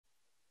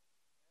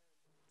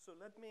So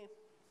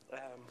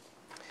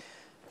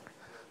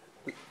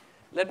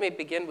let me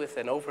begin with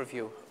an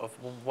overview of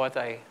what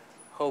I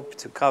hope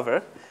to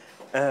cover.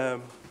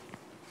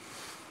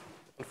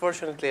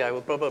 Unfortunately, I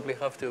will probably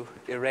have to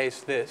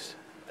erase this,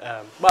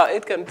 but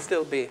it can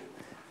still be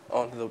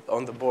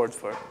on the board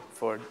for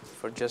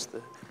just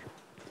a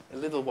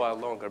little while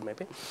longer,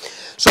 maybe.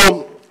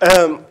 So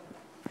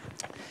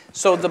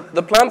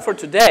the plan for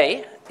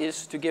today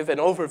is to give an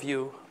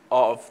overview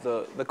of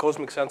the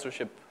cosmic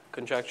censorship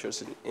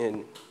conjectures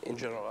in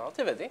general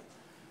relativity.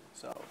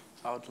 So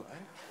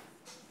outline.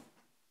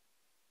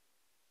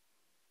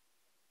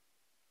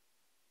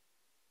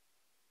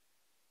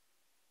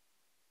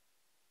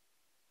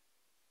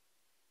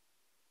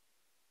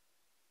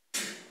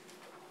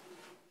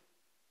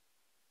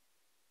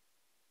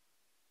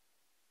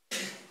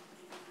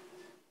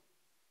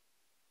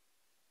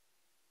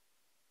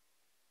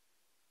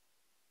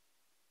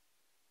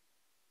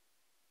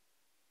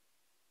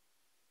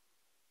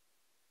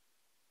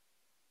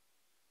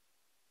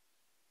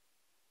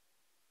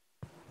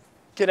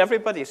 Can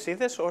everybody see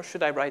this, or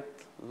should I write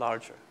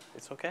larger?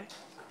 It's OK?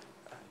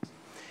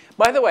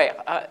 By the way,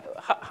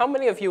 how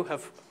many of you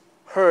have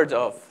heard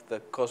of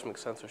the cosmic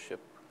censorship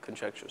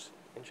conjectures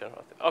in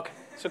general? OK,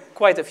 so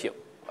quite a few.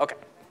 OK,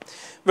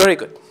 very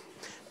good.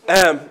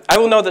 I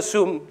will not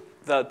assume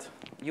that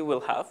you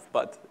will have,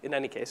 but in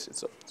any case,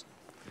 it's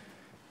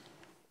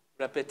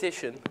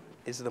repetition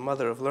is the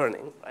mother of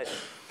learning. Right?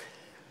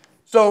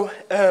 So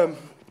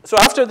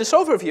after this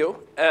overview,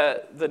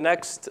 the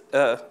next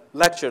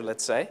lecture,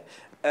 let's say,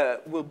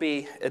 will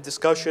be a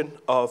discussion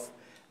of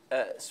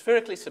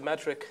spherically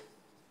symmetric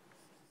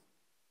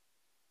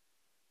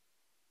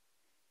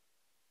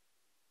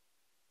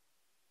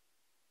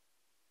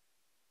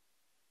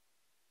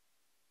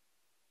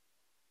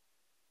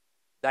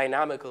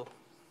dynamical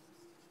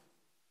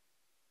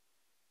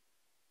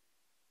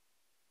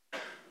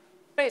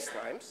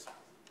spacetimes.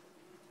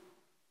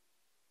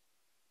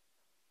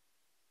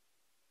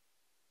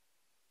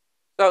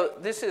 So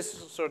this is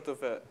sort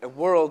of a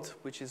world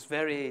which is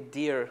very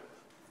dear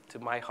to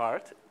my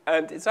heart.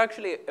 And it's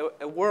actually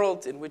a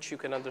world in which you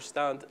can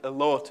understand a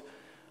lot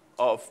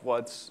of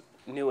what's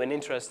new and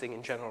interesting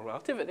in general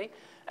relativity.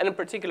 And in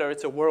particular,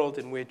 it's a world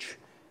in which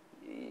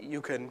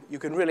you can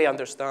really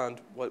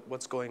understand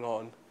what's going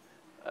on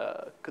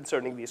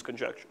concerning these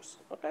conjectures.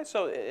 Okay,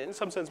 so in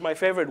some sense, my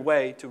favorite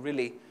way to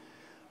really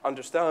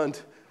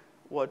understand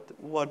what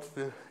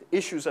the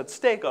issues at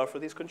stake are for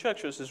these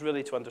conjectures is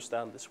really to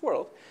understand this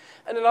world.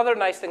 And another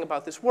nice thing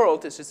about this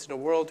world is it's in a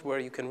world where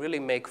you can really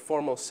make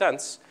formal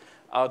sense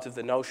out of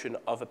the notion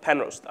of a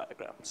Penrose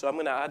diagram. So I'm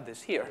going to add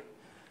this here.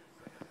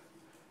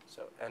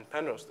 So, and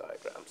Penrose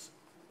diagrams.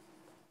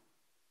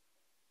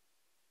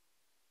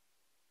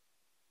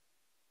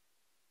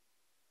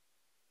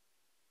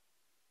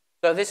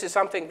 So this is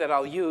something that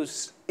I'll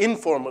use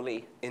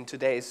informally in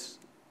today's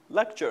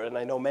lecture, and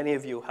I know many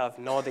of you have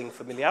nodding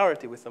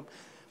familiarity with them.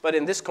 But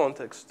in this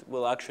context,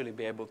 we'll actually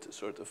be able to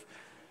sort of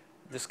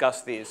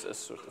discuss these as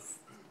sort of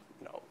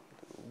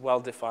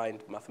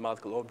well-defined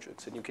mathematical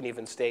objects. And you can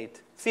even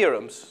state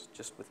theorems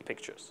just with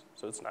pictures.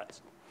 So it's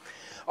nice.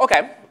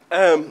 OK,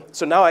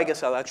 so now I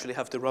guess I'll actually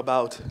have to rub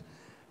out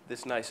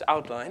this nice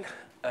outline,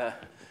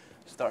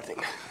 starting.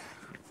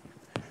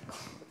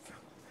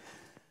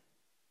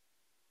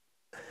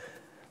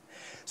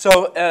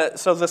 So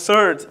the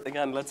third,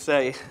 again, let's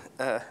say,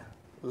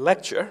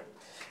 lecture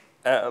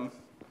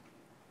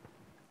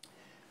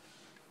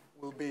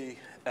will be,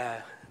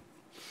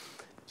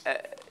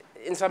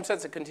 in some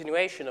sense, a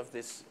continuation of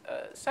this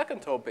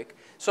second topic.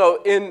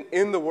 So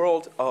in the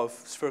world of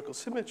spherical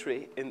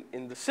symmetry,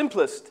 in the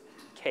simplest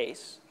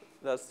case,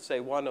 that's to say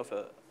one of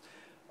a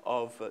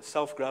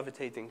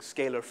self-gravitating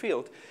scalar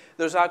field,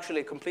 there's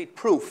actually a complete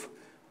proof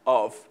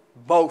of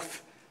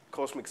both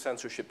cosmic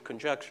censorship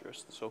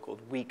conjectures, the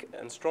so-called weak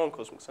and strong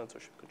cosmic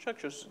censorship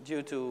conjectures,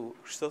 due to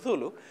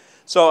Christodoulou.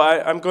 So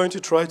I'm going to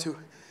try to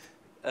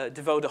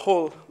devote a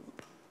whole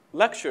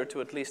lecture to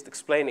at least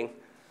explaining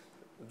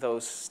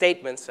those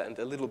statements and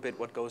a little bit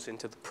what goes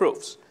into the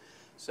proofs.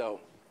 So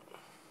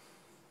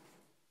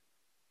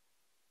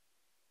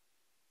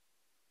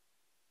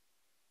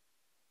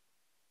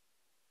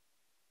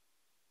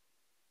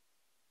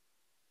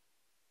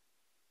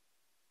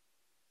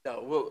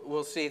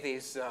we'll see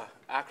these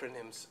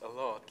acronyms a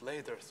lot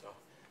later, so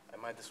I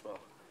might as well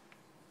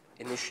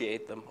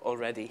initiate them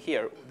already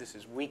here. This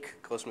is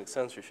weak cosmic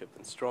censorship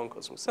and strong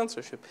cosmic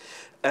censorship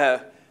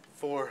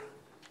for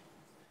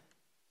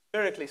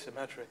spherically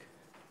symmetric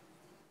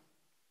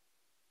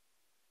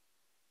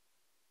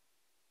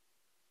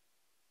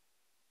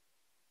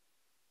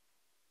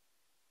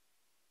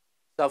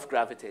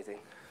self-gravitating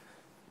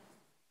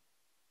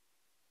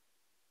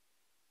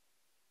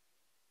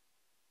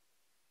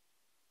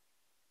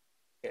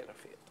scalar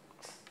field.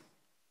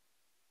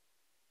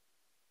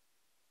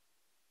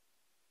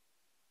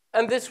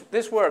 And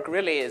this work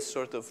really is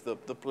sort of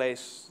the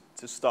place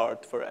to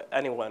start for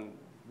anyone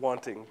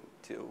wanting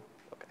to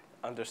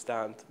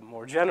understand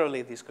more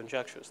generally these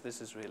conjectures.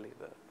 This is really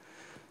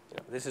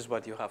this is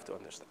what you have to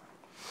understand.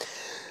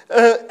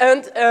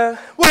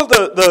 Well,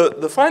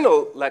 the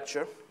final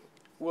lecture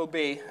will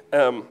be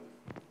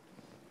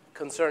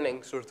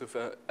concerning sort of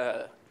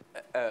a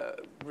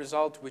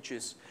result which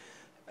is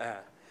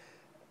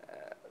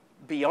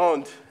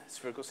beyond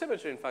spherical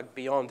symmetry, in fact,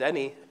 beyond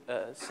any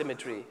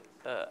symmetry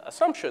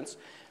assumptions.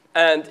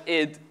 And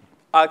it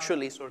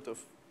actually sort of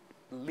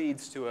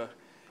leads to a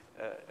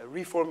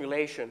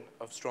reformulation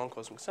of strong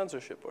cosmic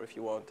censorship, or if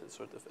you want, a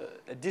sort of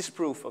a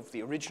disproof of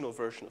the original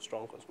version of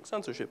strong cosmic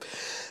censorship.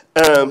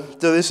 So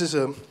this is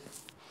a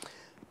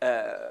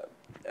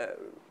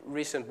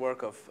recent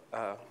work of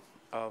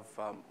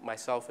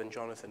myself and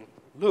Jonathan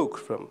Luke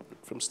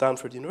from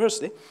Stanford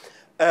University.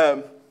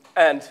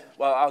 And,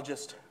 well, I'll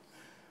just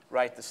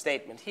write the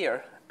statement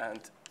here, and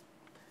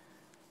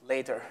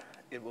later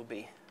it will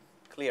be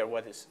clear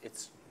what is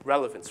its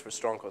relevance for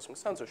strong cosmic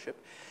censorship.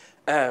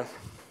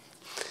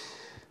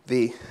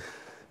 The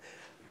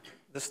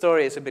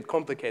story is a bit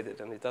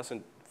complicated, and it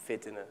doesn't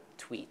fit in a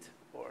tweet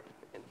or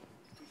in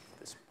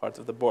this part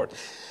of the board.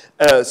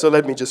 So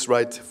let me just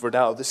write for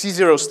now. The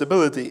C0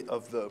 stability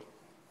of the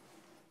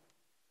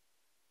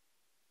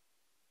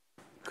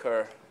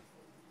Kerr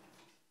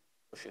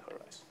Cauchy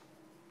horizon.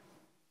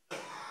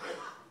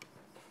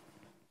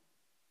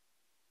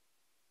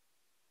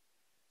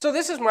 So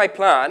this is my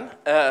plan.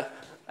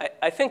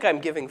 I think I'm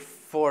giving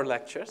 4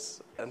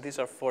 lectures, and these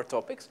are 4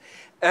 topics.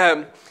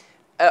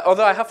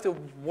 Although I have to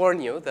warn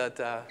you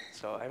that,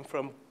 so I'm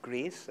from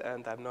Greece,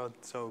 and I'm not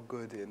so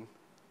good in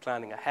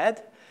planning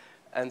ahead.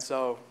 And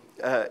so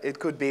it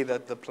could be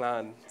that the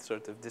plan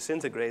sort of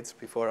disintegrates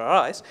before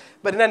our eyes.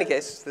 But in any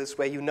case, this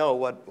way you know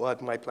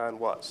what my plan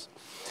was.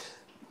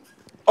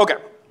 OK,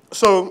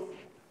 so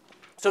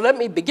let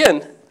me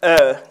begin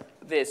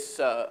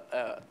this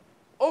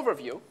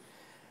overview.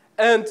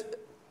 And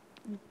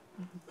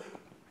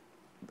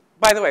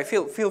by the way,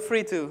 feel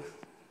free to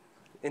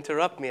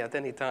interrupt me at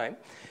any time.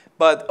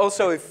 But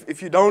also,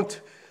 if you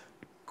don't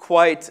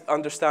quite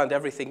understand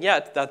everything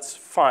yet, that's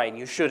fine.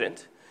 You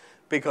shouldn't.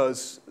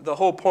 Because the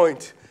whole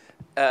point,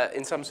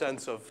 in some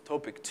sense, of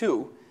topic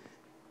 2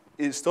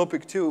 is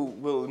topic 2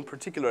 will, in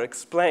particular,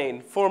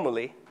 explain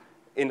formally,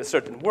 in a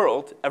certain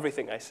world,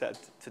 everything I said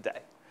today.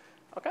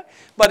 Okay?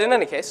 But in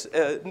any case,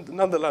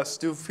 nonetheless,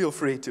 do feel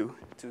free to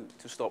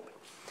stop me.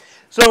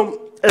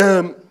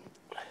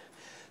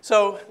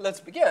 So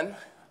let's begin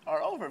our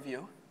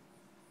overview.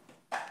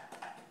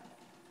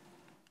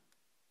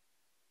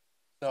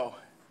 So,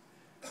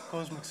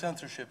 cosmic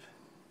censorship.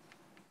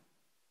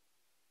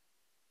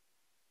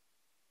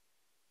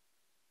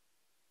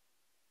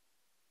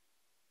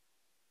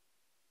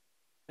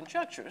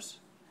 Conjectures.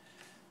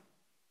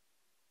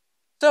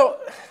 So,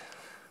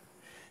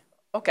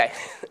 okay,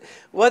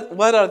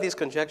 what are these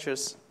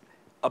conjectures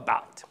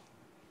about?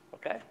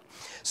 Okay,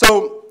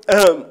 so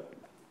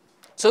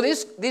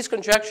these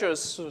conjectures,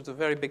 sort of the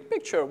very big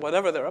picture,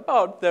 whatever they're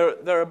about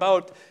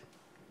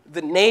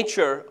the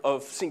nature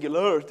of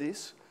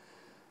singularities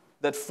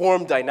that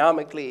form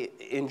dynamically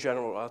in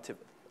general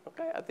relativity.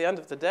 Okay, at the end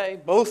of the day,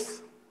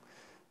 both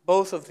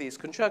of these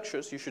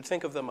conjectures, you should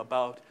think of them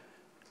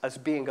as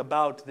being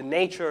about the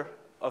nature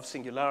of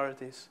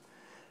singularities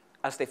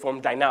as they form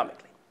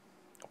dynamically.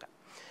 Okay.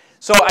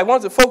 So I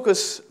want to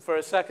focus for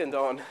a second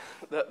on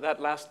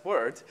that last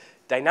word,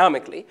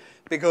 dynamically,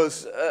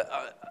 because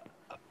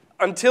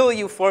until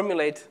you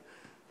formulate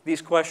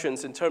these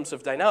questions in terms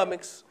of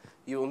dynamics,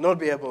 you will not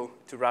be able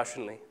to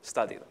rationally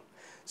study them.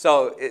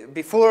 So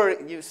before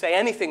you say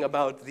anything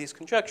about these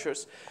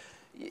conjectures,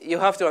 you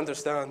have to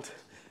understand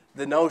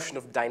the notion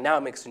of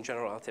dynamics in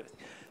general relativity.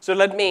 So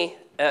let me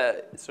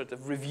sort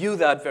of review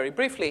that very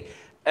briefly.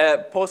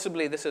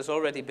 Possibly this has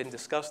already been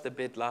discussed a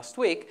bit last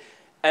week.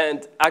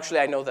 And actually,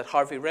 I know that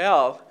Harvey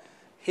Real,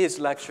 his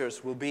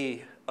lectures will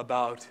be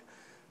about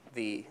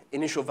the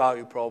initial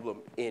value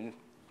problem in,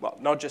 well,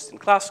 not just in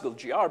classical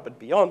GR, but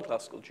beyond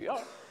classical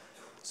GR.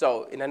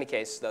 So in any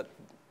case,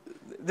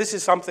 this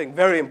is something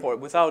very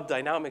important. Without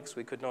dynamics,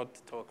 we could not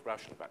talk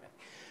rational about it.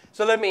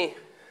 So let me,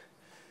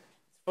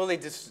 fully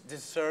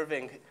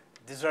deserving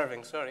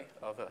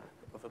of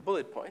a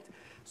bullet point.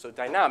 So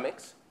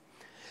dynamics.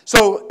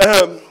 So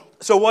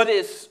what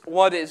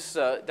is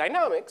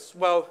dynamics?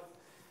 Well,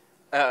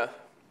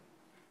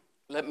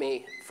 let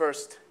me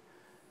first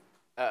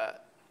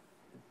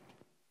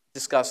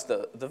discuss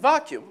the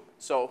vacuum.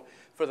 So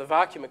for the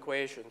vacuum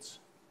equations,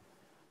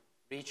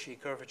 Ricci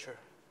curvature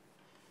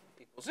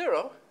equals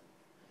 0.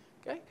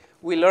 Okay,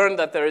 we learned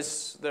that there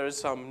is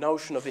some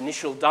notion of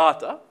initial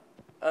data,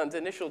 and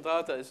initial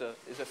data is a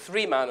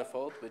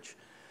 3-manifold, which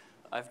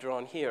I've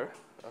drawn here.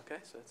 Okay,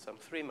 so it's some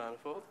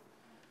 3-manifold.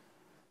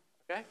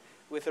 Okay,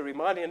 with a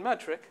Riemannian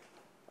metric.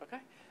 Okay,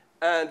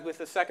 and with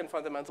the second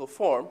fundamental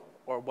form,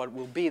 or what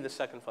will be the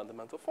second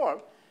fundamental form.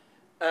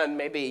 And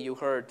maybe you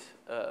heard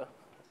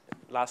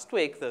last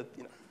week that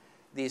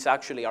these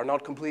actually are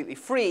not completely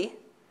free.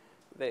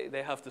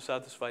 They have to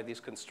satisfy these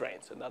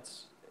constraints, and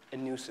that's a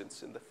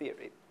nuisance in the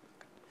theory.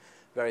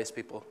 Various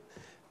people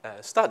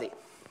study.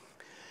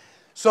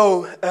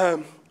 So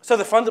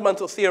the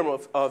fundamental theorem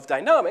of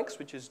dynamics,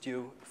 which is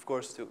due, of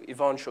course, to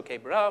Yvon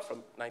Choquet-Bras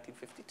from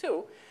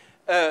 1952,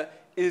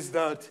 is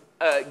that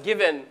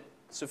given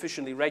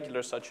sufficiently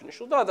regular such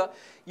initial data,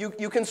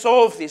 you can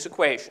solve these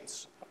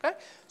equations. Okay?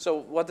 So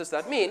what does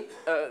that mean?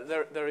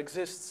 There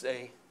exists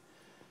a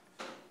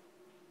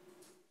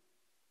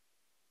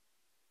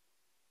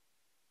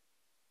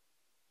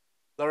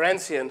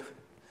Lorentzian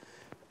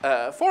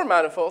form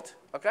manifold,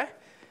 okay,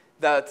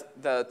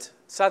 that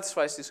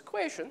satisfies these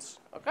equations,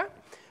 okay,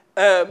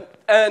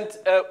 and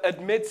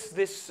admits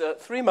this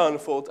 3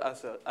 manifold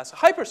as a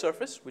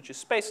hypersurface, which is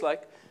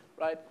space-like,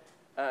 right,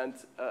 and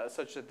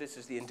such that this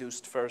is the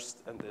induced first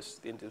and this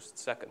the induced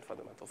second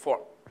fundamental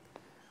form.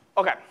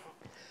 Okay.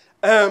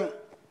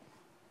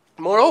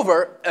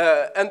 Moreover,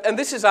 and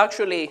this is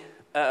actually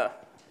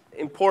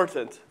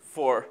important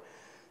for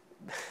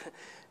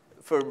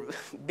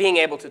being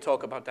able to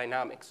talk about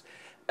dynamics.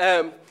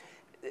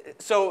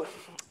 So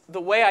the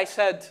way I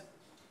said,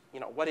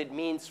 what it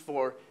means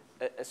for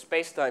a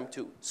space-time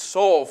to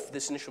solve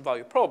this initial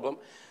value problem,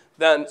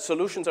 then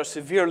solutions are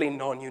severely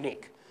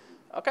non-unique.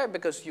 Okay,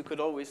 because you could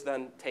always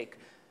then take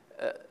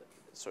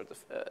sort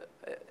of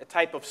a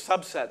type of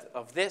subset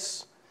of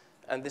this,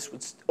 and this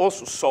would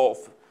also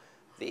solve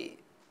the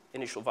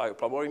initial value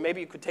problem. Or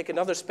maybe you could take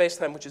another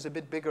space-time which is a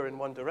bit bigger in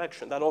one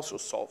direction. That also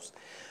solves.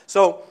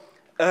 So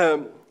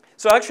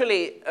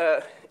actually,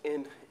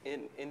 in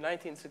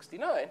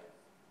 1969,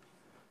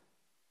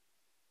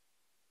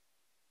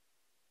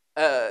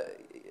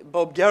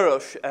 Bob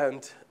Garrosh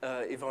and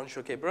Yvon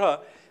Choquet-Bras,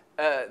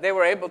 they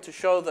were able to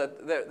show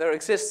that there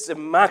exists a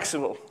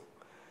maximal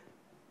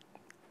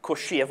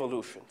Cauchy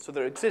evolution. So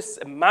there exists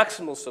a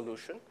maximal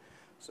solution.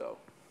 So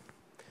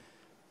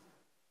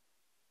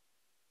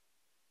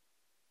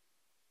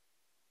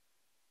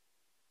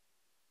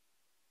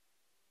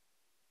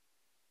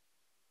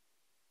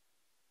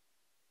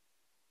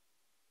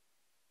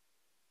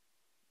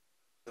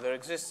there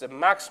exists a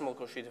maximal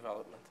Cauchy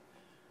development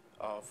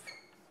of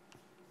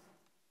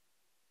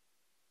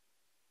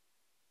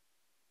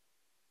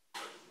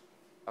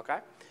okay.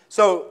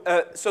 So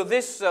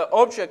this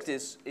object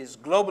is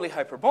globally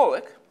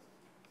hyperbolic.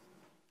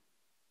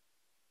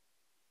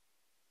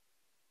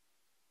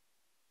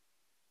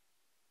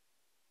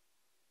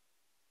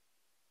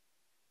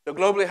 So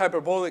globally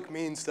hyperbolic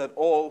means that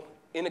all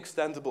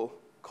inextendable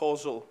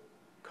causal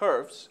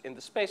curves in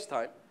the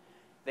space-time,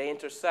 they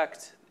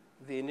intersect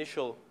the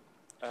initial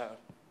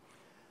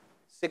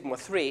sigma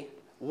 3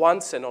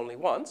 once and only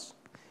once,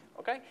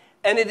 okay?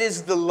 And it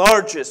is the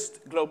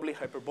largest globally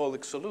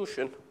hyperbolic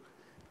solution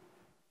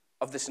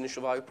of this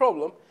initial value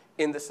problem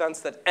in the sense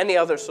that any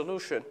other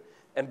solution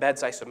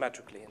embeds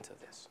isometrically into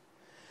this.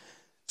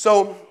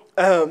 So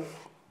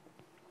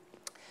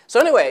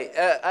anyway,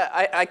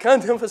 I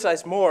can't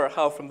emphasize more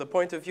how, from the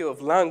point of view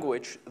of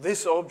language,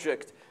 this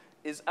object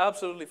is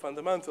absolutely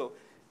fundamental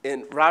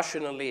in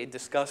rationally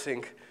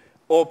discussing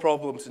all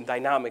problems in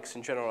dynamics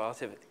and general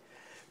relativity.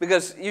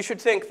 Because you should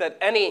think that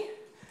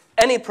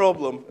any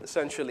problem,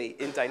 essentially,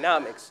 in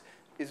dynamics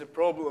is a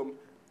problem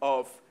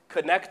of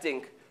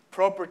connecting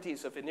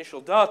properties of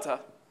initial data,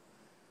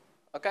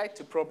 okay,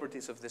 to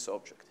properties of this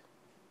object.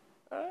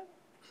 All right?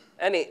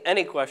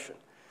 Any question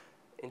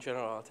in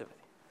general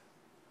relativity,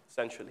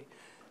 essentially,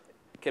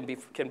 can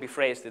be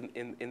phrased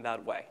in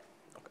that way.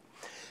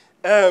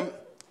 Okay.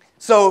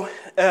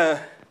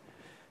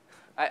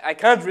 I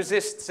can't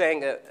resist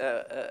saying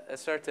a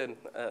certain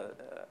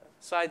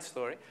side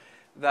story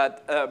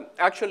that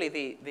actually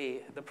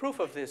the proof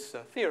of this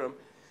theorem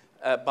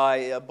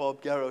by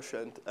Bob Garrosh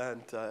and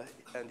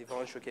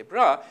Yvon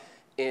Choquet-Bras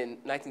in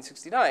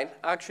 1969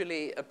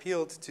 actually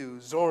appealed to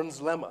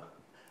Zorn's lemma.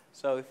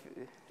 So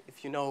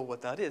if you know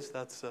what that is,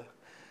 that's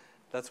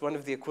one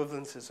of the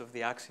equivalences of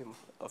the axiom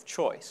of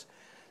choice.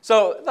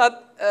 So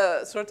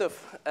that sort of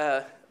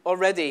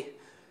already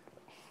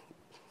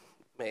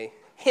may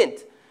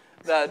hint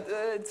that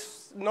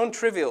it's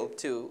non-trivial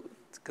to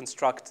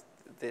construct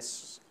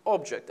this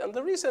object. And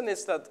the reason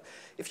is that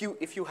if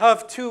you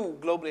have two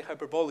globally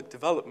hyperbolic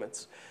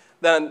developments,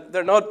 then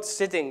they're not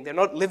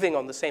living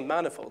on the same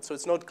manifold, so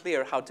it's not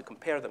clear how to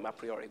compare them a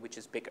priori, which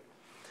is bigger.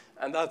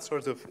 And that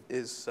sort of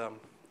is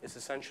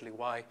essentially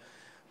why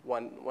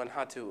one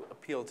had to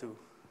appeal to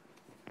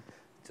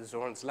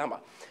Zorn's lemma.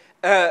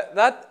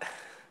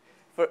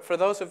 For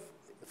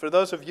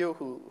those of you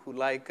who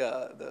like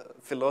the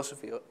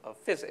philosophy of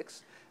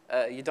physics,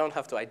 you don't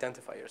have to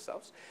identify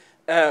yourselves.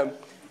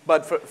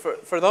 But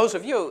for those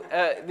of you,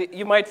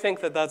 you might think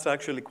that that's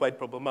actually quite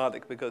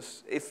problematic,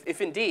 because if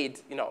indeed,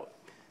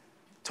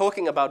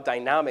 talking about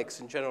dynamics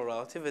in general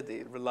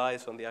relativity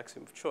relies on the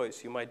axiom of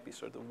choice, you might be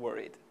sort of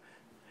worried.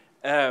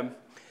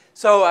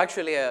 So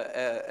actually,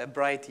 a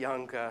bright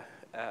young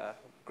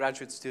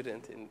graduate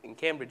student in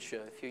Cambridge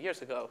a few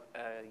years ago,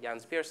 Jan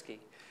Zbierski,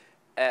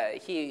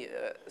 he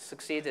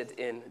succeeded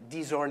in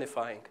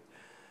de-Zornifying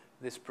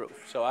this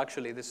proof. So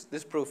actually,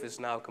 this proof is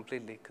now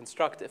completely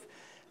constructive.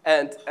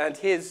 And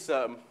his,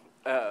 so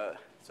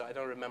I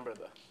don't remember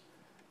the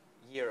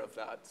year of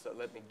that, so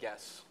let me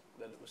guess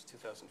that it was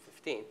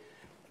 2015.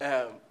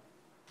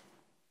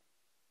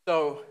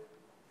 So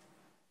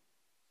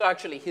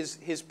actually,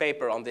 his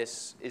paper on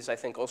this is, I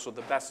think, also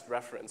the best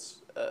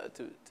reference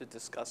to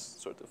discuss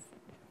sort of,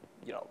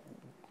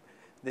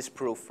 this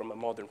proof from a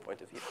modern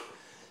point of view.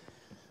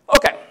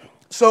 Okay,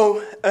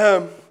 so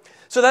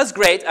that's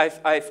great.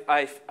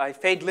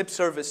 I've paid lip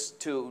service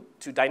to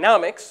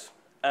dynamics,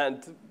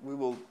 and we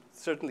will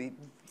certainly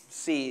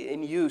see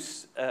in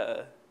use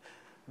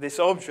this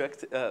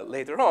object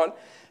later on,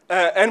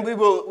 and we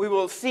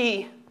will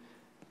see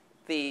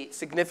the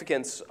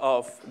significance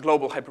of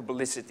global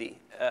hyperbolicity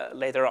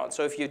later on.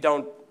 So if you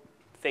don't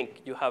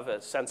think you have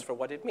a sense for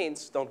what it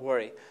means, don't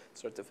worry.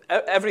 Sort of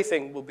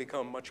everything will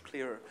become much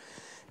clearer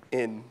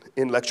in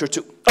lecture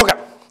 2. Okay,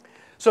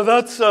 so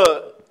that's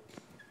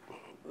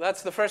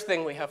the first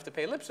thing we have to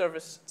pay lip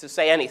service to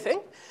say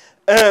anything.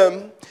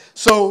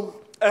 So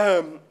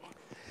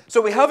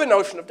we have a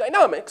notion of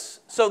dynamics.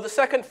 So the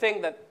second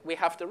thing that we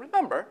have to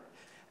remember,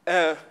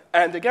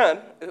 and again,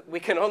 we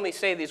can only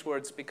say these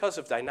words because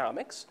of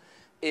dynamics,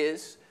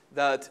 is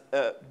that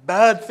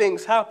bad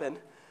things happen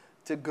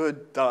to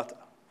good data.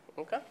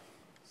 Okay?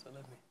 So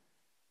let me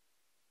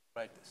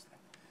write this thing.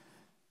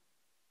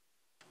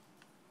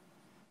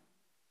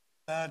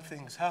 Bad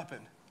things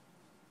happen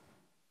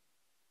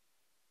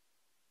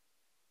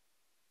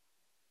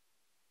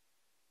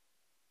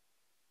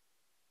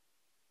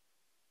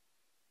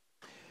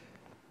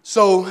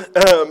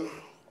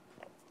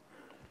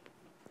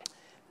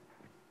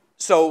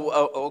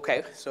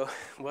okay, so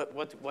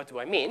what do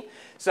I mean?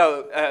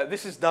 So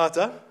this is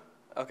data,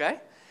 okay?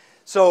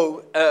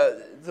 So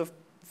the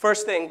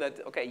first thing that,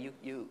 okay,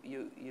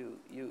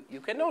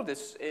 you can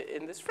notice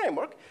in this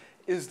framework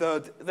is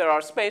that there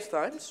are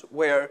spacetimes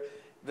where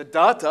the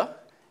data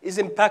is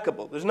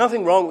impeccable. There's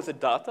nothing wrong with the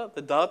data.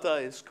 The data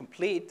is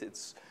complete.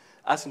 It's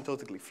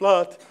asymptotically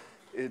flat.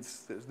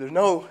 There's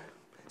no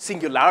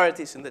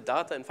singularities in the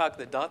data. In fact,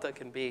 the data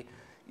can be,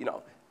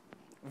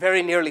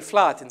 very nearly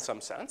flat in some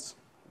sense,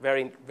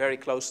 very, very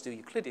close to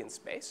Euclidean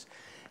space.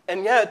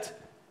 And yet,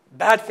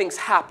 bad things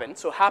happen.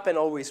 So happen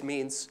always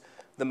means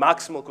the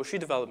maximal Cauchy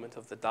development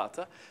of the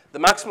data. The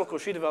maximal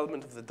Cauchy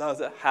development of the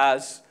data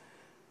has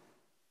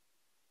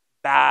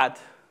bad,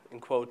 in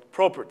quote,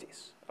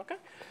 properties. Okay?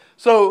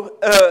 So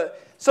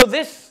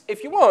this,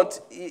 if you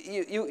want,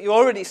 you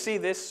already see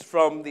this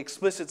from the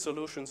explicit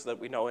solutions that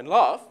we know in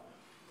love.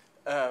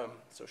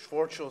 So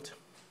Schwarzschild.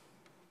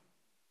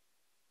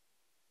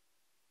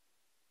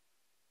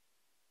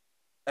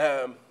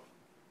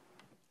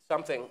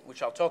 Something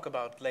which I'll talk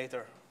about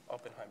later,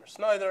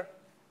 Oppenheimer-Snyder,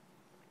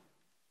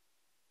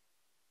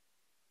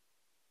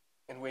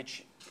 in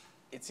which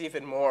it's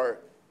even more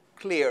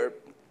clear,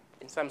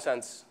 in some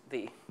sense,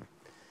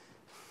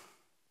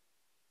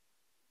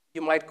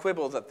 you might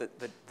quibble that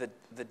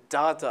the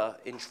data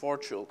in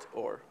Schwarzschild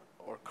or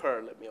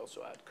Kerr, let me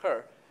also add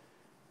Kerr,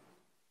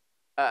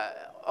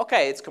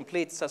 okay, it's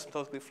complete, it's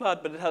asymptotically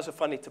flat, but it has a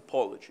funny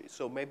topology,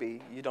 so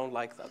maybe you don't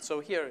like that. So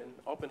here in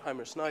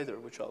Oppenheimer-Snyder,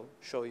 which I'll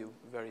show you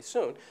very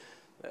soon,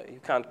 you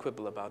can't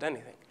quibble about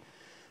anything.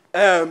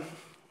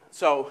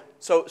 So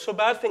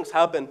bad things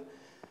happen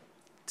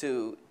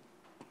to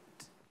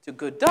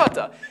good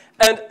data.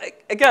 And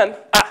again,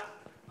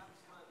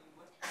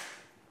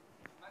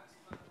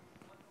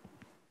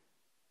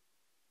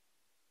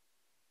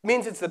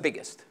 means it's the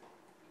biggest.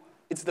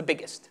 It's the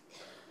biggest.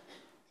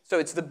 So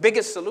it's the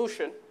biggest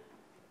solution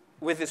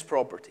with this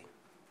property.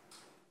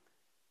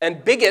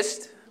 And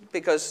biggest,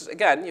 because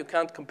again, you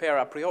can't compare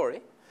a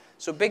priori.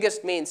 So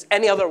biggest means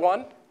any other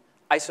one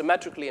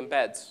isometrically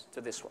embeds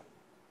to this one.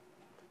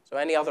 So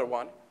any other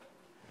one.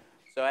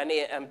 So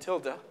any M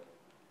tilde,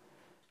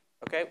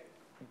 okay,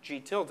 G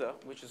tilde,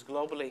 which is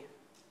globally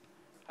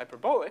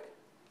hyperbolic,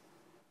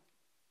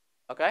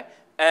 okay,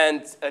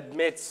 and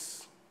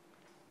admits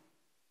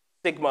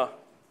sigma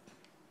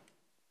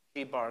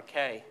G bar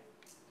K,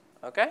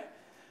 okay,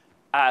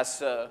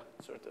 as a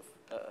sort of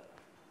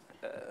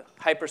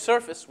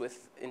hypersurface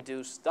with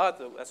induced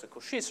data as a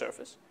Cauchy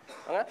surface.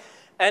 Okay?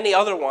 Any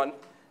other one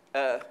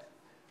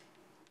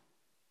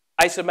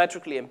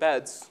isometrically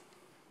embeds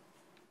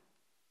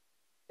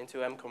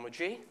into M comma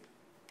G,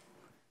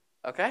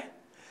 okay,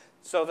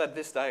 so that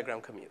this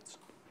diagram commutes.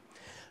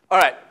 All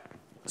right,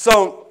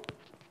 so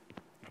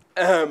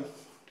to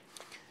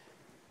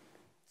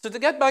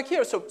get back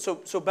here,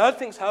 so bad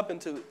things happen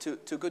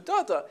to good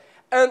data.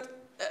 And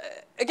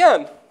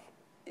again,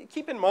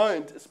 keep in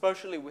mind,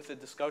 especially with the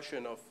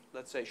discussion of,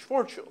 let's say,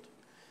 Schwarzschild,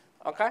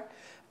 okay?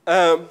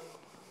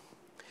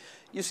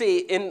 You see,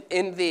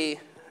 in the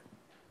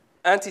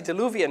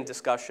antediluvian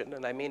discussion,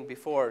 and I mean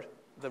before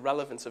the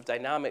relevance of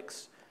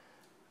dynamics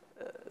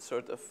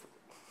sort of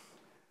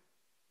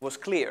was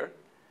clear,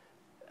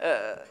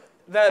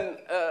 then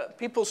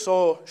people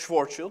saw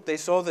Schwarzschild. They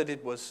saw that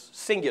it was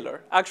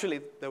singular.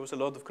 Actually, there was a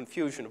lot of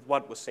confusion of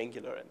what was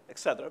singular and et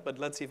cetera, but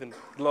let's even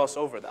gloss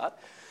over that.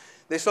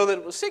 They saw that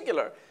it was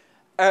singular.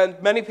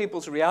 And many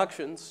people's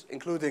reactions,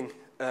 including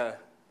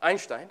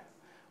Einstein,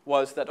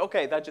 was that,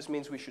 okay, that just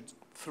means we should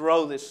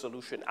throw this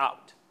solution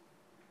out.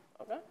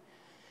 Okay?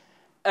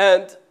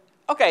 And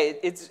okay,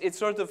 it's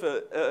sort of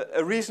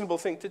a reasonable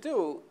thing to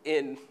do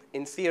in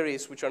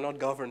theories which are not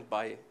governed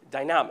by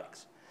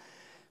dynamics.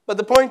 But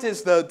the point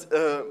is that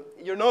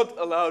you're not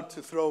allowed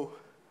to throw,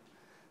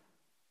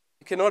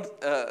 you cannot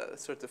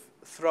sort of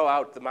throw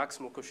out the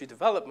maximal Cauchy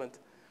development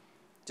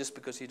just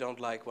because you don't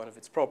like one of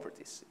its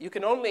properties. You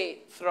can only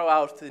throw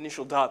out the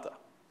initial data.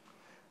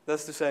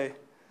 That's to say,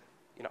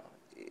 you know,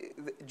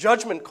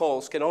 judgment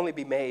calls can only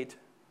be made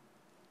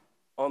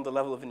on the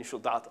level of initial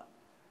data.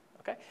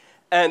 Okay?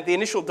 And the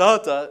initial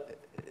data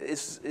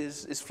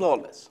is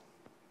flawless.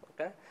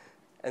 Okay?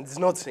 And it's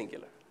not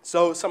singular.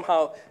 So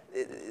somehow,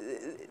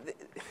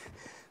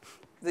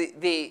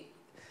 the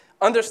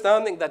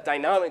understanding that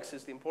dynamics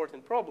is the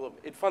important problem,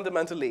 it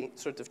fundamentally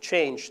sort of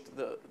changed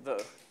the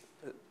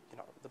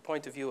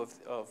point of view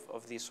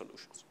of these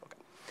solutions. Okay.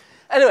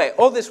 Anyway,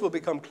 all this will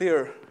become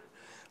clear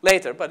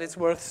later, but it's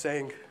worth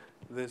saying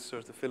this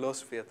sort of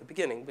philosophy at the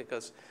beginning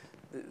because,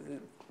 you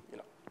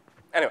know,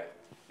 anyway.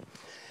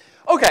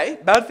 Okay,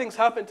 bad things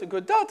happen to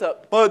good data,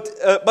 but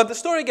the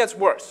story gets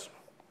worse.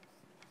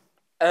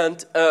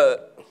 And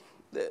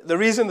the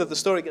reason that the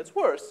story gets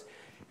worse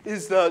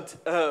is that,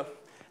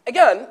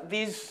 again,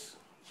 these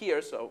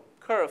here, so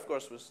Kerr, of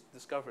course, was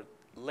discovered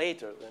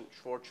later than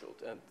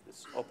Schwarzschild and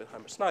this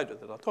Oppenheimer-Snyder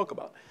that I'll talk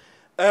about.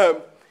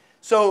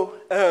 So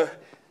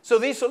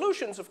these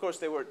solutions, of course,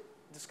 they were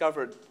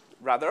discovered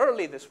rather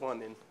early. This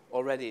one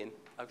already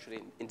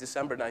in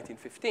December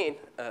 1915.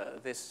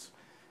 This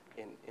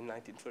in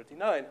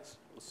 1939, as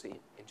we'll see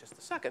in just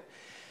a second.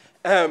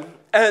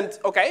 And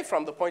okay,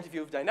 from the point of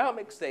view of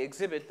dynamics, they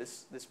exhibit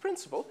this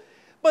principle.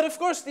 But of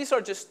course, these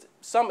are just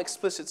some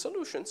explicit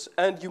solutions.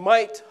 And you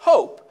might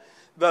hope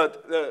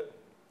that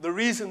the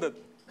reason that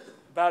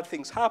bad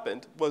things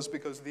happened was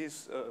because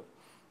these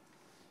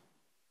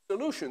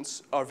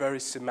solutions are very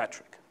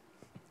symmetric.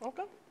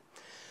 Okay?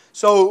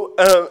 So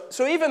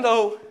even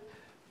though,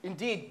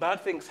 indeed,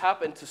 bad things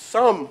happen to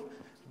some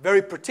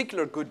very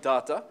particular good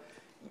data,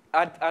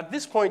 at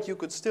this point, you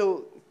could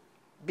still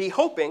be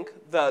hoping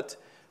that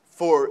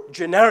for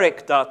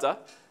generic data,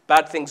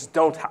 bad things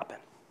don't happen.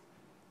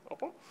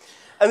 Okay?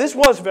 And this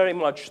was very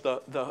much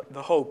the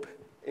hope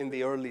in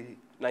the early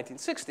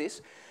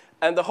 1960s.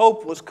 And the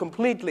hope was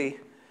completely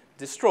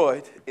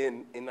destroyed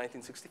in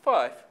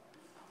 1965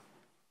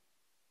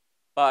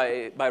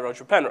 by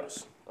Roger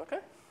Penrose. Okay?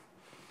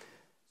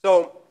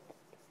 So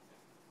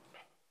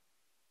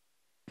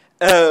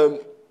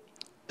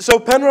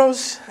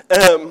Penrose,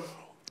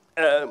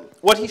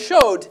 what he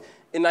showed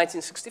in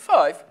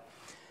 1965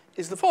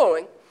 is the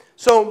following.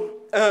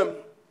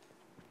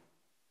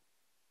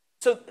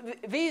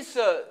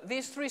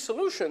 These three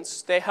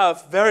solutions, they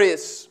have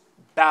various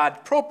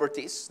bad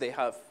properties. They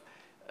have,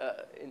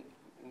 in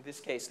this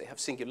case, they have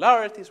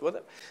singularities.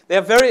 Whatever. They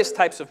have various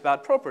types of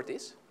bad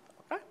properties,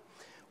 okay?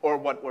 Or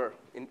what were,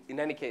 in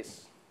any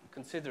case,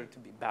 considered to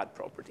be bad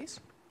properties.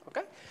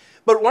 Okay?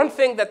 But one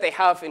thing that they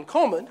have in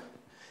common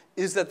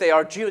is that they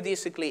are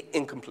geodesically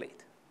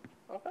incomplete.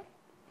 Okay?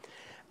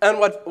 And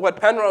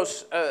what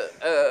Penrose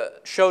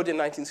showed in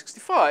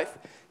 1965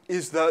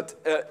 is that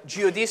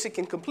geodesic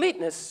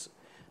incompleteness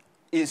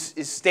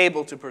is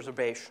stable to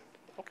perturbation.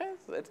 Okay?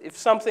 That if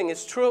something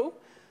is true,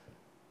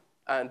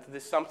 and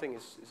this something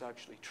is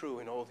actually true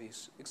in all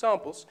these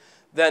examples,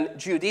 then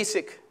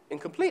geodesic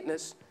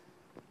incompleteness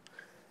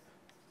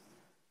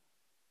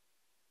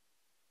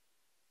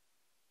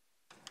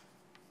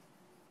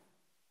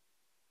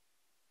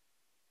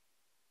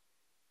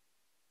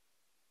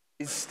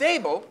is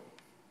stable.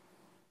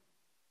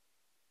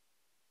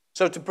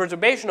 So to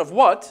perturbation of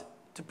what?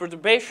 To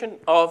perturbation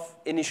of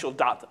initial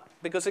data.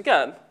 Because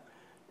again,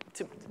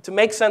 to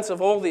make sense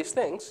of all these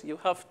things, you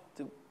have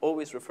to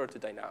always refer to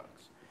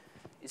dynamics.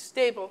 Is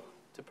stable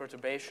to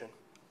perturbation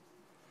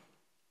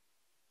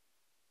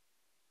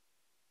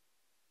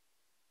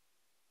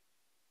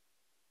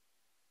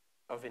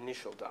of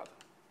initial data.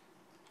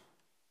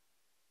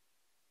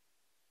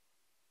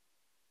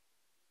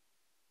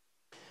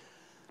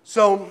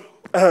 So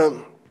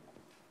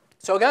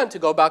again, to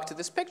go back to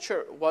this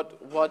picture, what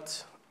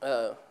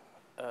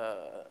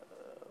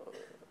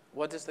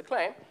is the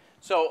claim?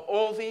 So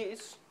all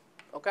these,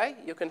 okay,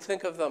 you can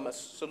think of them as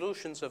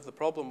solutions of the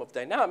problem of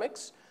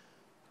dynamics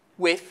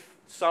with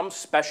some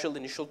special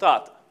initial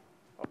data,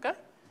 okay?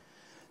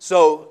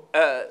 So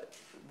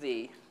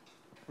the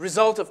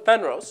result of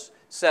Penrose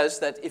says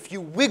that if you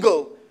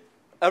wiggle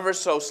ever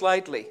so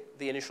slightly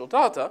the initial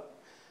data,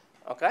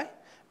 okay,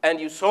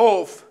 and you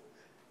solve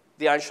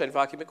the Einstein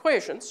vacuum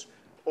equations,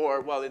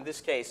 or, well, in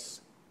this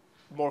case,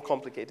 more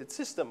complicated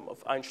system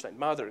of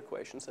Einstein-Mather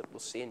equations that we'll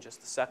see in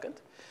just a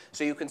second.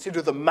 So you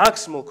consider the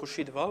maximal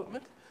Cauchy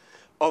development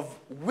of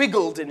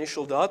wiggled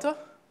initial data,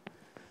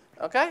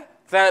 okay?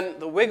 Then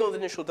the wiggled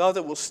initial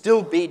data will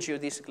still be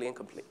geodesically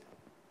incomplete.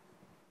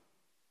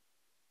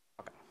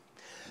 Okay.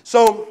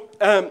 So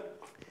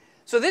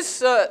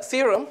this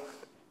theorem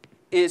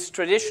is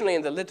traditionally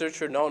in the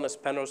literature known as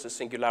Penrose's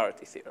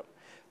singularity theorem.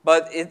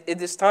 But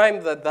it is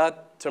time that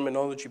that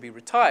terminology be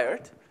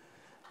retired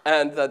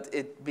and that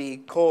it be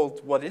called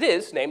what it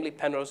is, namely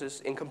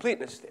Penrose's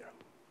incompleteness theorem.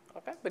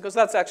 okay? Because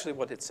that's actually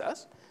what it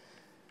says.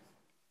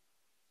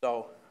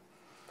 So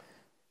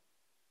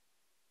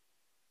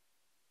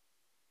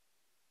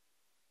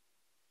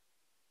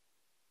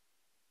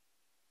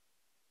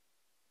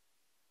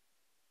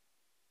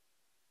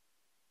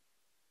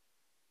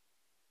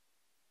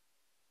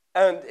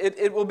and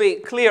it will be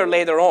clear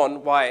later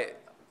on why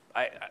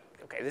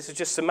okay, this is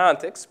just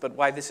semantics, but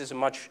why this is a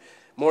much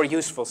more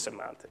useful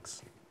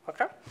semantics,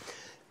 okay?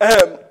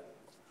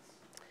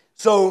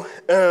 So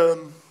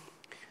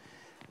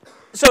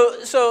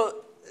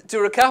to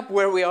recap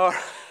where we are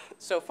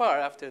so far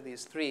after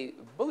these 3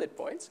 bullet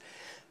points,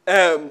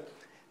 the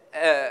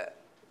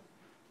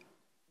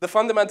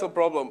fundamental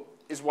problem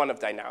is one of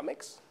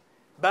dynamics.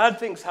 Bad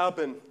things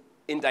happen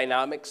in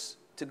dynamics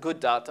to good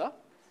data.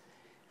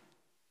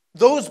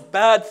 Those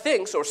bad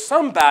things, or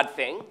some bad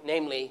thing,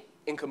 namely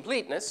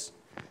incompleteness,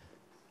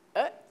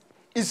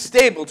 is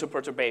stable to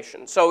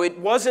perturbation. So it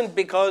wasn't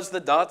because the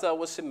data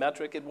was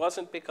symmetric. It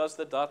wasn't because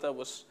the data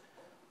was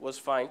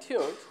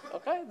fine-tuned.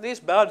 Okay? These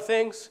bad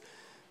things,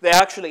 they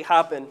actually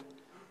happen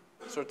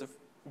sort of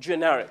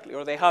generically,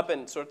 or they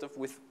happen sort of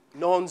with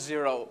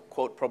non-zero,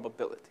 quote,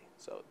 probability.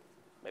 So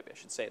maybe I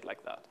should say it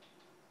like that.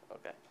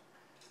 Okay.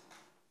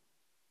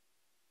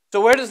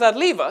 So where does that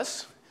leave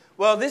us?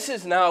 Well, this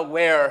is now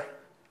where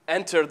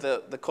enter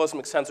the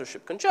cosmic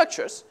censorship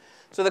conjectures.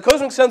 So the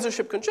cosmic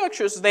censorship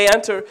conjectures, they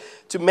enter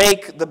to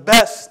make the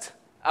best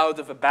out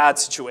of a bad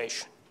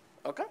situation.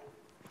 Okay?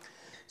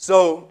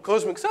 So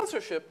cosmic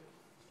censorship,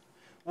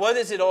 what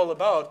is it all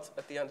about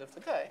at the end of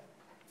the day?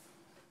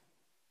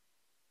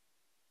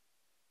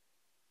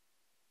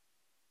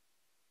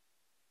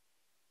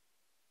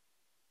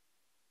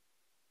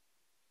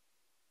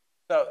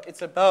 So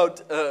it's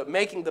about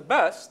making the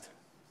best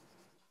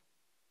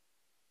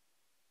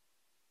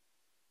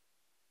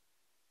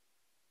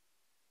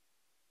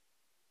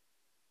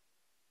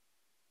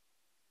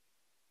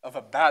of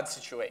a bad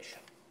situation.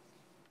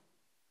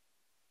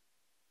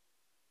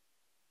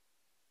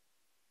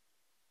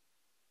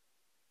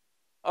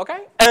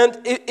 Okay? And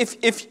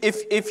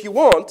if you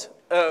want,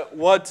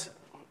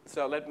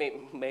 so let me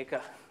make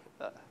a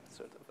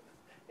sort of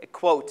a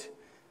quote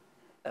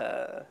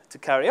to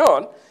carry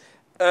on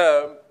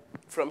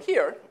from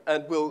here,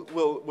 and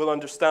we'll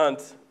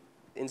understand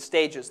in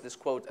stages this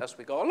quote as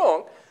we go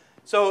along.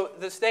 So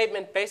the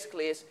statement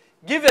basically is,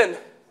 given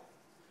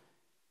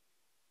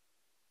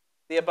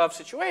the above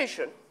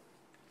situation,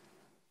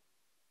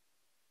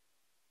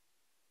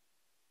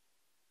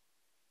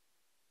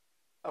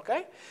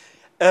 okay,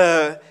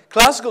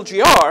 classical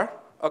GR,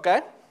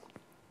 okay,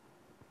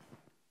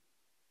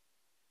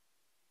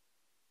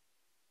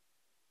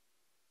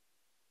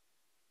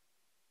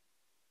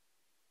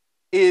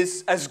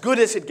 is as good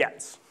as it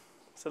gets.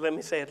 So let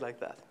me say it like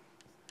that.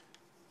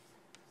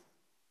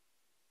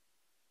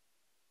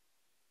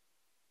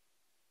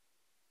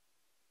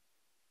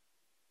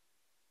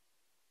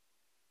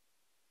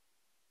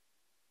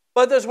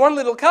 But there's one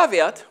little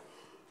caveat,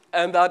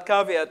 and that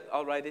caveat,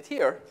 I'll write it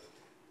here,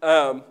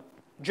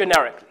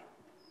 generically.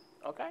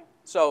 Okay?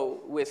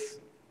 So with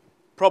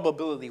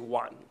probability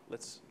 1,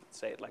 let's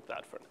say it like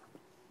that for now.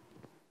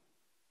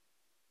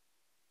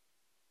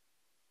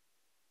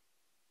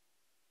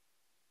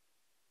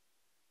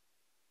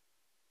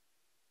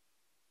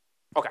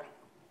 Okay.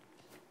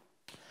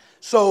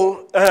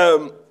 So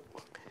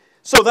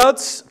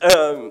that's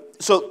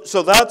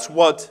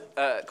what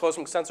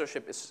cosmic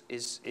censorship is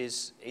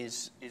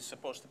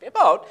supposed to be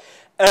about.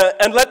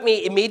 And let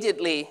me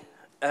immediately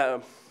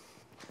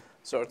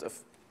sort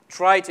of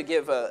try to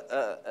give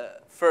a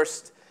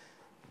first.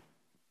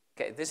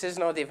 Okay, this is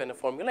not even a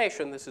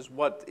formulation. This is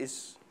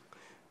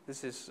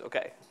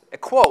okay, a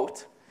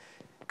quote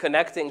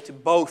connecting to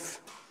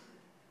both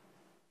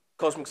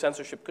cosmic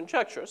censorship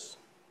conjectures,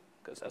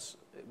 because as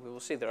we will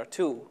see, there are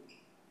 2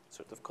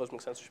 sort of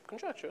cosmic censorship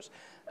conjectures.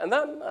 And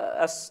then,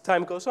 as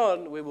time goes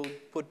on, we will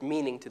put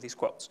meaning to these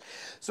quotes.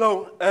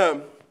 So,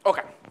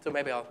 okay, so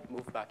maybe I'll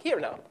move back here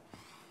now.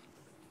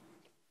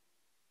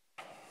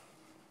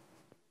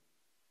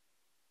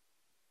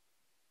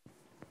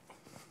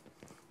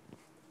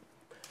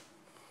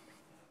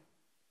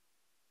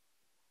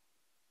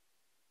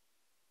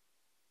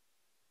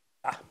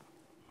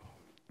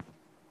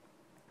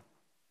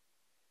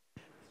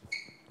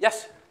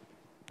 Yes?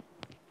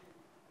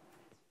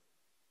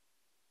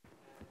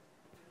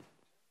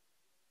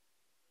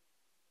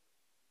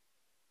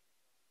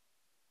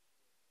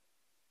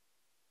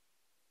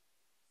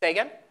 Say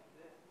again?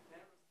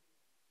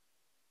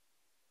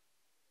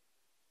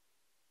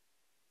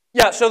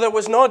 Yeah, so there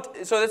was not,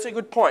 so that's a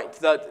good point.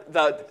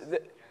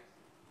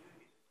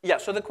 Yeah,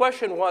 so the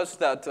question was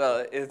that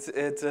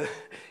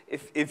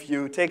if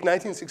you take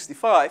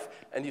 1965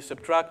 and you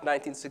subtract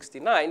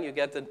 1969, you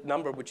get a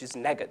number which is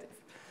negative.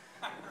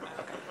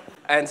 Okay.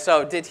 And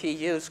so did he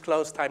use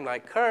closed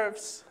timeline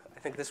curves? I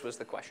think this was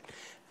the question.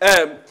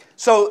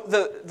 So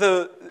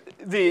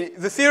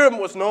the theorem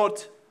was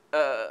not,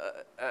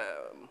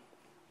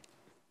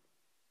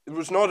 it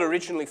was not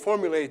originally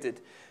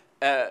formulated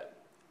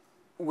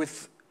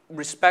with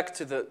respect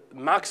to the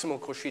maximal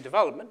Cauchy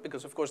development,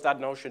 because of course that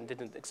notion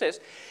didn't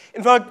exist.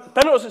 In fact,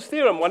 Penrose's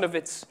theorem, one of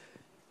its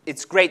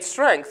great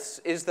strengths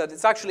is that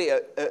it's actually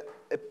a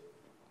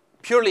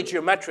purely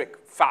geometric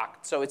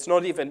fact. So it's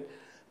not even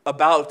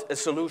about a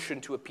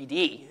solution to a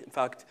PDE. In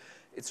fact,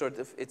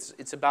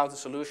 it's about a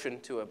solution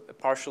to a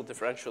partial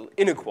differential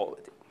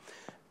inequality.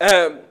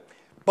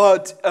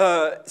 But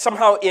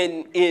somehow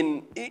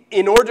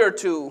in order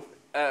to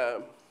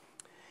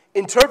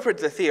interpret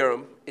the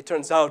theorem, it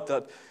turns out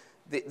that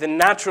the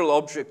natural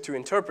object to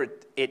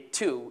interpret it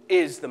to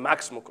is the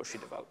maximal Cauchy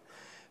development.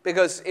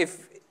 Because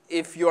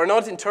if you are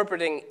not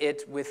interpreting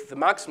it with the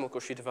maximal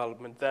Cauchy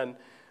development, then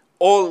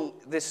all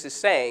this is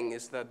saying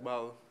is that,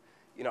 well,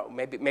 you know,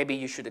 maybe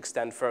you should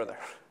extend further.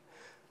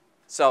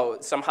 So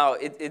somehow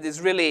it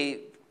is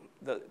really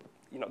the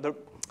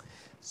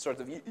sort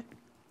of,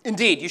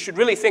 indeed, you should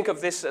really think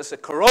of this as a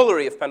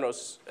corollary of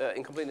Penrose's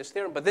incompleteness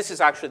theorem, but this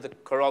is actually the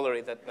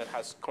corollary that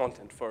has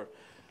content for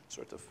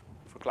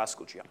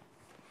classical geometry.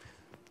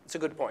 It's a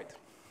good point.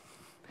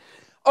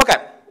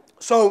 Okay,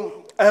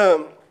 so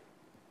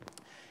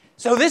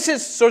this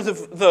is sort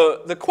of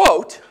the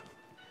quote.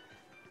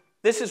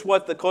 This is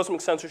what the cosmic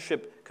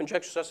censorship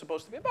conjectures are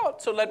supposed to be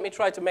about. So let me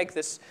try to make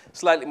this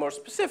slightly more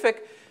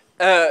specific,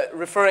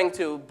 referring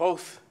to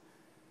both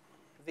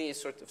these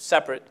sort of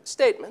separate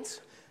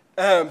statements.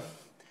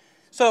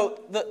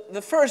 So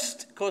the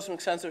first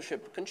cosmic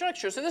censorship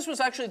conjecture, so this was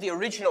actually the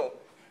original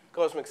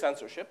cosmic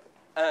censorship,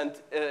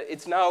 and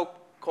it's now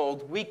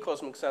called weak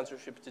cosmic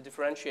censorship to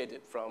differentiate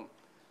it from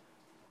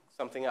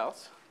something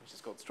else, which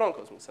is called strong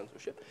cosmic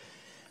censorship.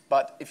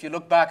 But if you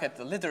look back at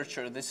the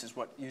literature, this is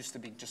what used to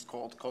be just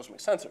called cosmic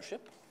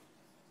censorship.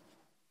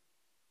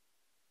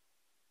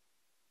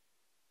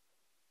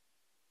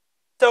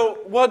 So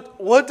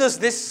what does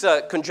this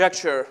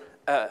conjecture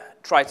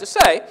try to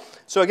say?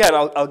 So again,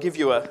 I'll give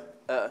you a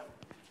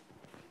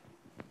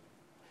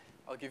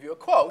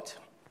quote.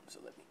 So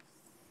let me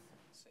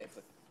save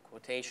the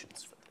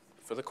quotations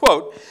for the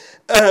quote.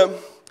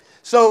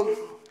 So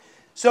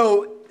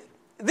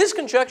this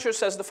conjecture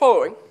says the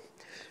following: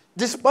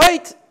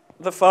 despite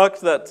the fact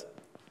that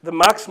the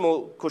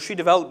maximal Cauchy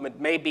development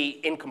may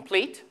be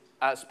incomplete,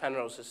 as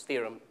Penrose's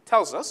theorem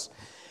tells us,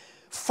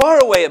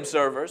 faraway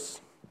observers,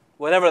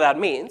 whatever that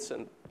means,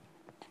 and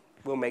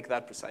we'll make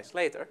that precise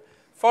later,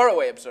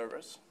 faraway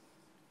observers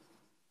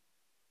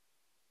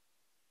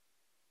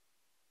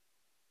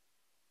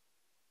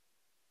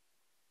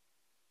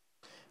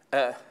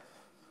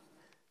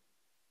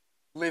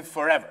live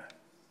forever.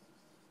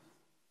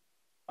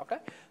 Okay?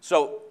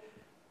 So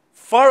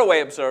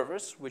faraway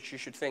observers, which you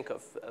should think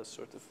of as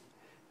sort of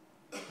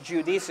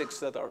geodesics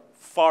that are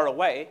far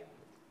away,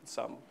 in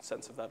some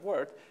sense of that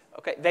word,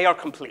 okay, they are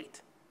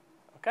complete.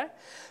 Okay?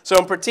 So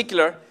in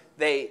particular,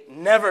 they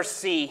never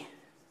see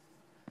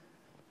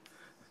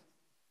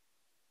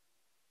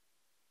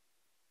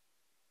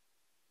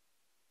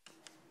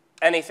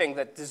anything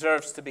that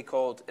deserves to be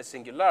called a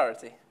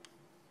singularity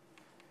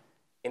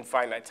in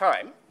finite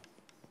time.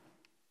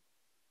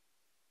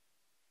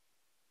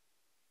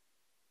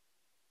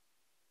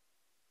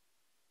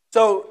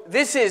 So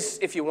this is,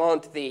 if you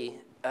want, the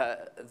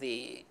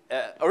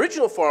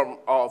original form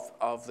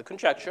of the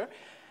conjecture,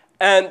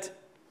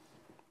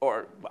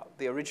 or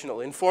the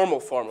original informal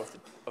form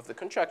of the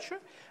conjecture.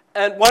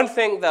 And one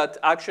thing that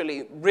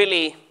actually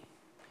really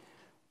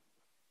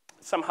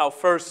somehow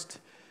first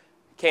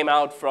came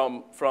out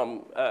from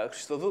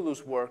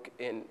Christodoulou's work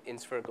in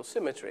spherical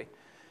symmetry,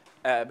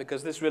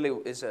 because this really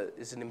is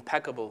an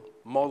impeccable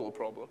model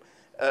problem,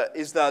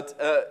 is that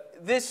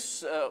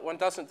this, one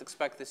doesn't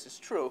expect this is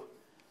true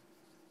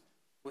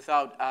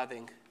without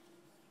adding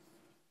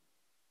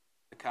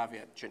the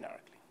caveat generically.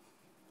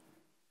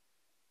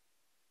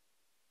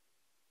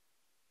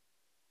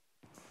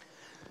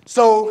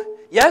 So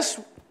yes,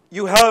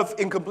 you have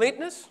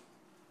incompleteness,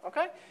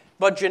 okay?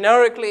 But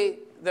generically,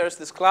 there's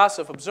this class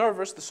of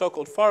observers, the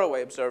so-called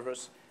faraway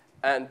observers,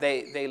 and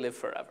they live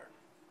forever,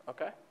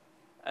 okay?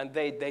 And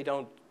they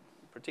don't,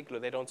 in particular,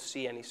 they don't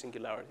see any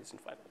singularities in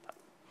finite time.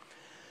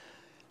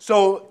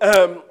 So,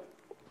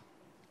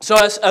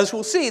 as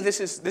we'll see, this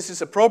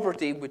is a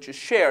property which is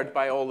shared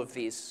by all of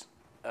these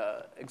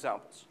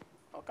examples,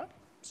 okay?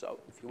 So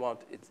if you want,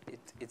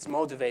 it's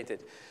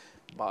motivated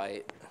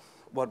by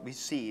what we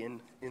see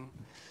in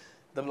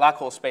the black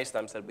hole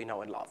spacetimes that we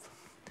know and love.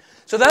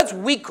 So that's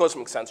weak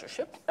cosmic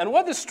censorship. And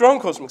what is strong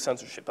cosmic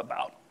censorship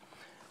about?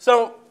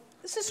 So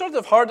this is sort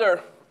of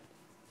harder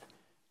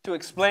to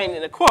explain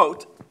in a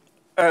quote,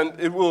 and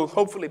it will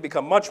hopefully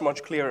become much,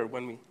 much clearer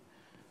when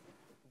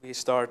we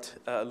start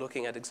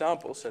looking at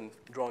examples and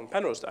drawing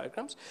Penrose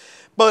diagrams.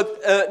 But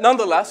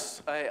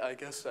nonetheless, I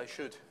guess I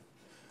should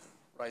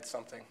write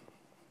something.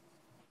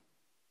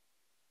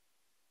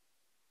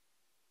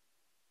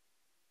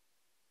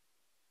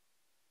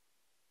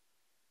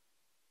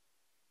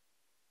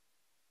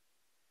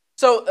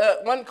 So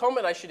one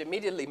comment I should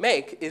immediately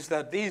make is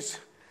that these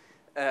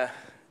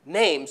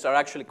names are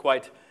actually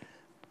quite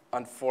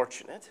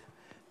unfortunate,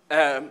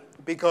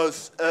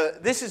 because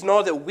this is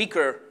not a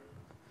weaker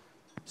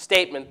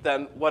statement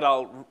than what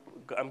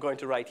I'm going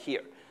to write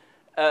here.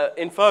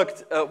 In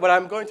fact, what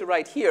I'm going to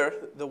write here,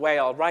 the way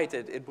I'll write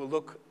it, it will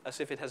look as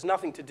if it has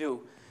nothing to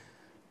do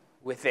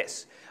with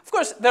this. Of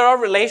course, there are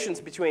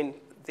relations between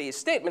these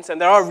statements,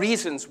 and there are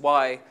reasons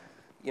why,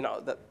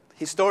 the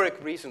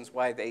historic reasons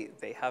why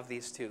they have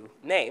these two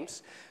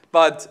names.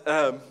 But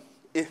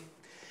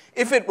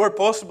if it were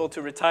possible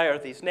to retire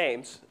these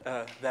names,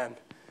 then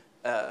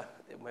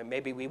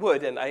maybe we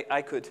would, and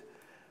I could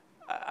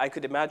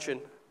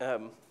imagine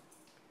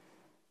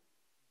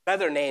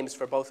better names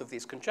for both of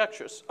these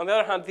conjectures. On the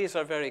other hand, these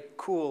are very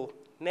cool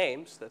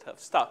names that have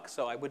stuck,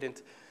 so I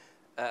wouldn't.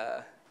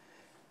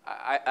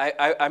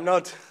 I'm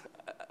not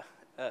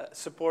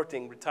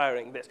supporting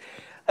retiring this.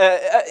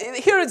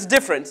 Here it's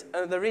different.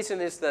 The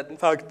reason is that, in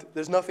fact,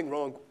 there's nothing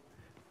wrong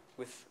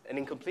with an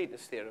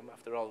incompleteness theorem.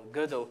 After all,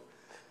 Gödel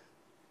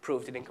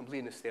proved an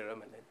incompleteness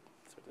theorem, and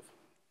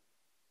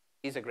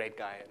he's a great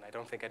guy, and I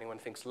don't think anyone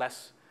thinks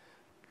less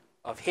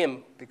of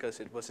him because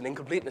it was an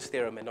incompleteness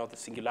theorem and not a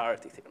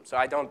singularity theorem. So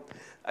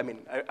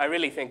I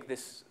really think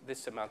this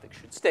semantic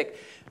should stick.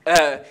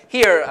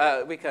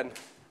 Here we can,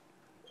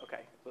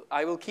 okay,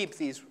 I will keep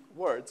these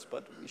words,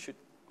 but we should,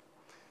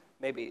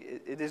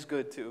 maybe it is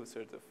good to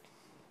sort of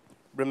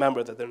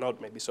remember that they're not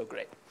maybe so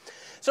great.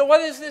 So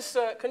what is this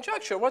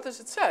conjecture? What does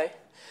it say?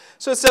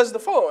 So it says the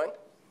following.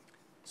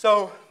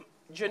 So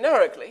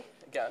generically,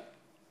 again,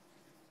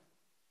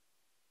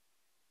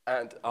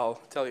 and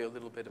I'll tell you a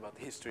little bit about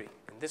the history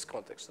in this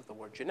context of the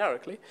word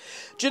generically.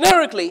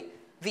 Generically,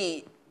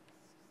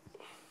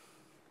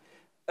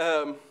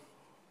 well,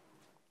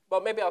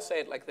 maybe I'll say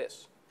it like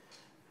this.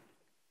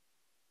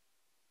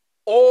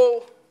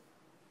 All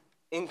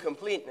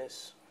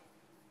incompleteness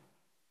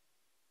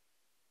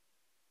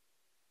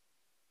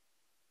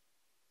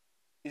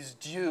is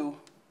due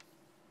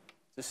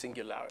to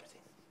singularity.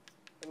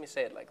 Let me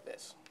say it like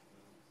this.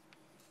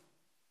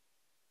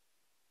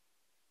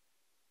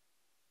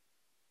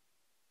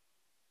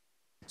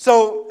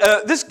 So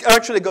this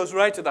actually goes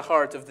right to the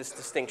heart of this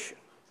distinction,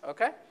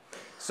 okay?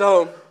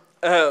 So,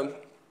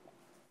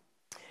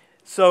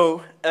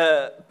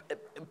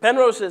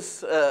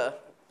 Penrose's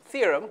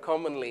theorem,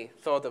 commonly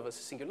thought of as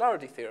a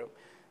singularity theorem,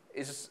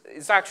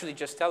 is actually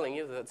just telling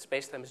you that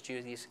spacetime is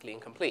geodesically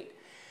incomplete.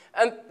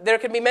 And there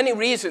can be many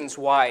reasons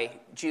why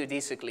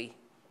geodesically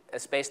a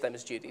spacetime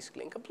is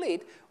geodesically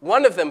incomplete,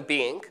 one of them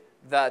being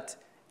that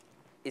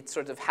it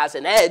sort of has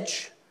an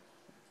edge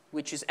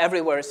which is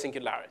everywhere a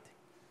singularity.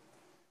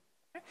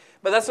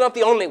 But that's not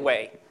the only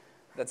way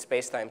that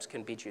spacetimes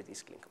can be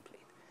geodesically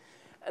incomplete.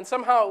 And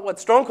somehow what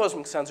strong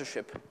cosmic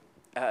censorship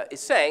is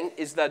saying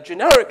is that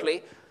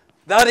generically,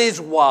 that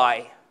is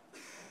why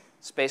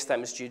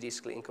spacetime is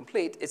geodesically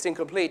incomplete. It's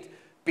incomplete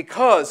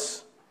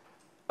because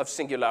of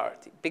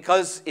singularity,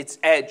 because its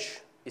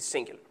edge is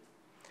singular.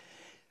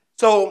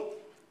 So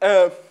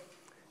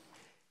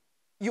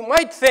you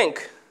might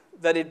think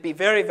that it'd be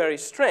very, very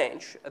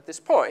strange at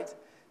this point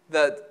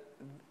that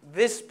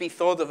this be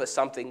thought of as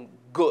something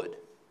good.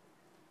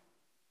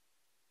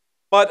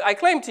 But I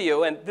claim to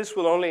you, and this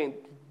will only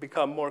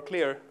become more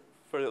clear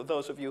for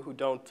those of you who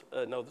don't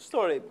know the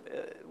story,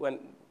 when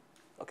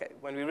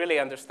we really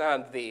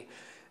understand the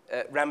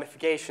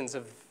ramifications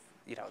of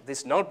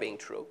this not being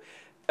true.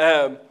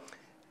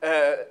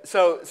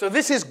 So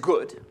this is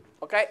good,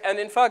 okay? And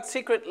in fact,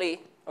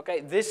 secretly,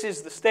 okay, this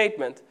is the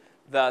statement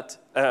that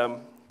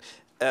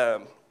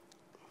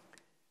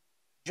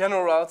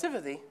general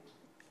relativity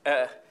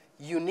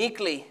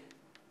uniquely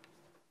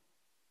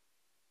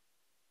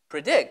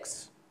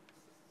predicts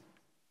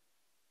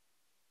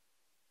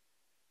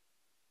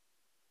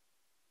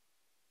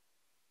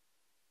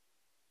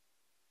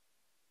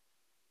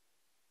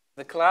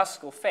the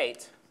classical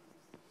fate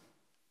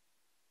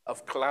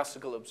of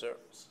classical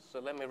observers. So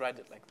let me write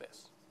it like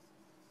this.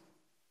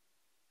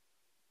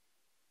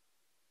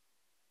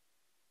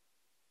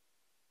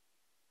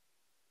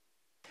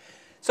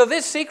 So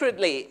this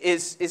secretly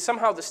is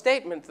somehow the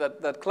statement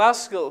that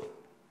classical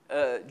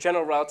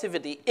general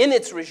relativity in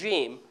its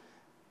regime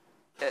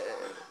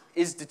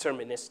is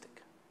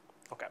deterministic.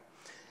 Okay.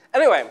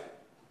 Anyway,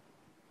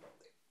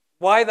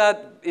 why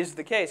that is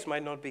the case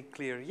might not be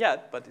clear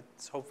yet, but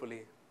it's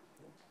hopefully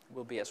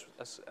will be as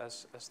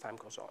time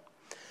goes on.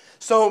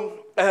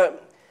 So,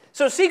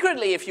 so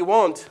secretly, if you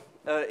want,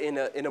 in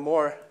a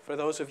more, for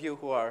those of you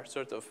who are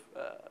sort of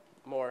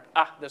more,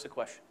 there's a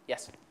question.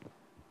 Yes.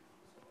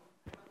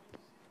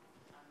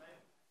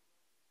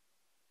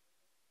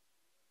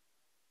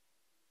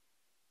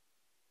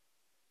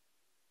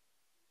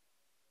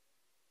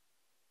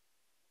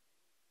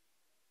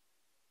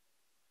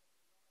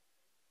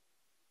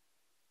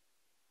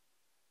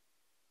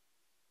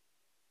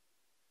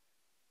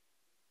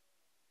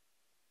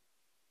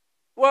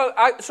 Well,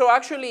 so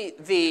actually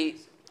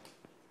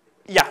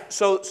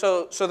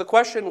so the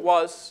question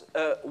was,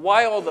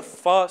 why all the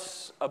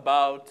fuss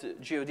about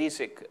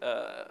geodesic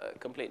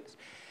completeness?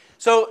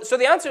 So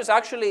the answer is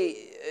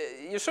actually,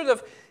 you sort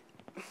of,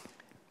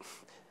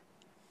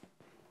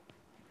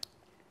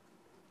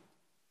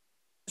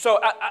 so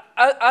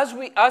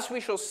as we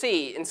shall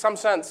see, in some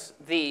sense,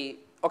 the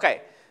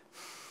okay,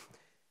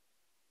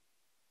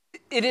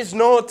 it is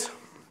not,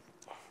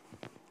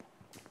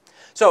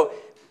 so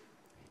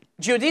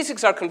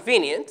geodesics are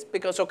convenient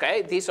because,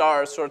 okay, these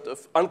are sort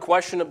of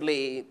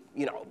unquestionably,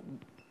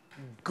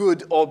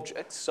 good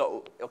objects.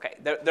 So, okay,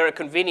 they're a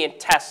convenient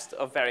test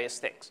of various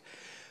things.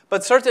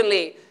 But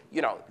certainly,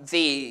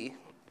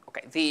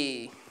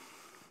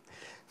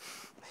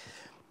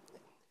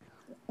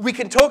 we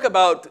can talk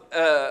about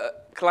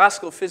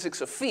classical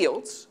physics of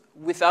fields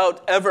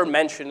without ever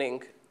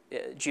mentioning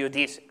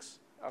geodesics,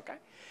 okay?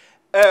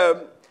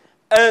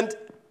 And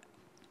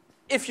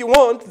if you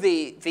want,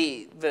 the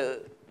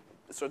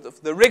sort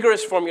of the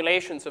rigorous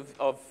formulations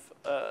of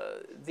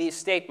these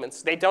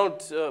statements, they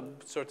don't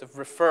sort of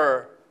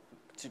refer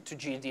to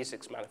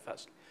geodesics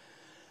manifestly.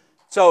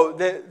 So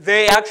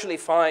they actually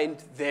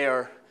find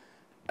their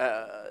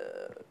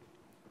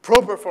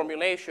proper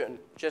formulation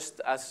just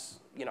as,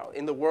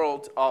 in the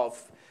world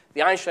of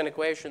the Einstein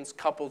equations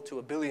coupled to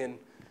a billion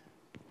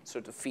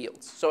sort of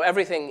fields. So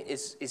everything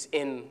is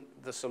in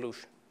the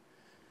solution.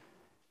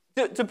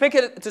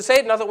 To say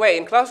it another way,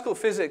 in classical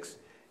physics,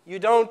 you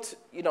don't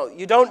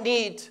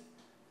need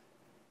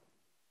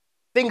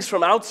things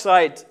from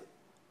outside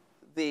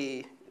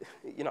the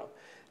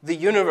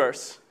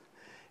universe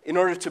in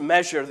order to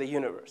measure the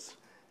universe.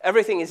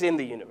 Everything is in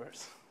the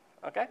universe,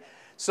 okay?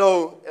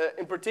 So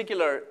in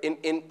particular,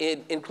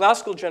 in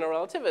classical general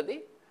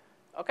relativity,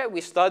 okay,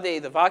 we study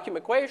the vacuum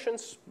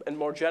equations, and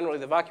more generally,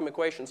 the vacuum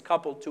equations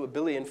coupled to a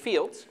billion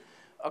fields,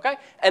 okay?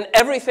 And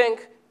everything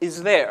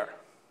is there.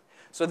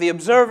 So the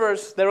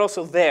observers, they're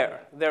also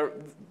there.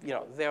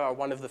 They are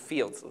one of the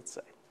fields, let's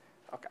say,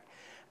 okay?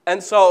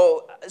 And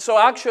so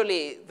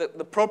actually,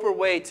 the proper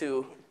way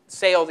to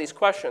say all these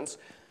questions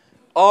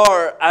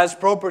are as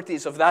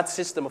properties of that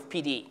system of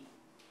PD.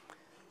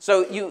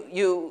 So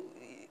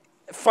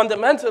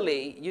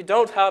fundamentally, you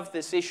don't have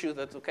this issue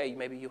that, okay,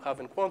 maybe you have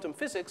in quantum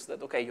physics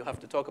that, okay, you have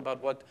to talk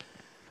about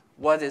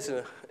what is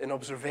an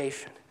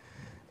observation.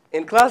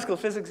 In classical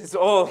physics, it's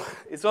all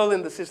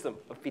in the system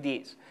of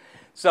PDs.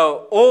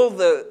 So all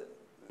the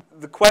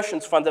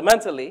questions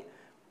fundamentally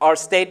are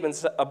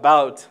statements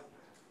about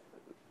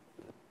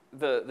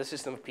the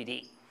system of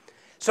PD.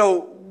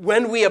 So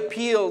when we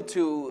appeal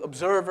to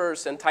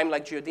observers and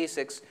time-like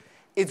geodesics,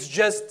 it's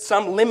just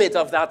some limit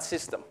of that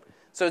system.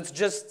 So it's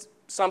just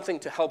something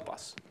to help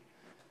us,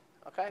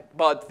 okay?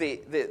 But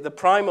the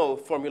primal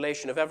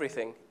formulation of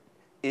everything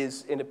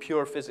is in a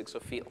pure physics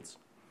of fields,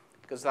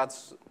 because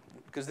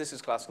this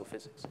is classical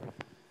physics.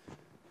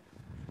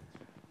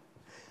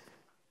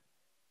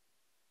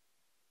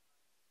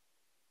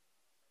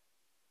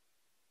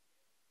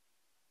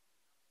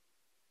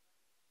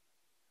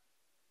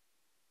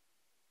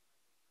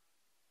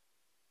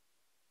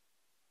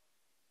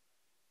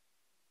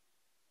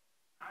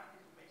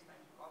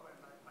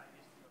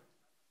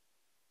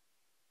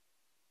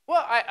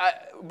 Well,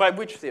 by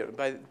which theorem?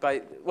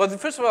 Well,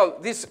 first of all,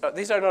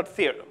 these are not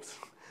theorems.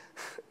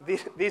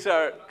 these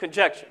are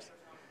conjectures.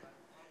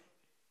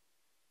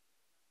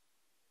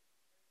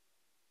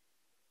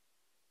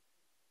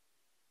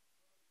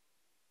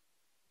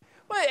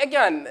 Well,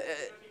 again,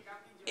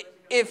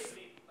 if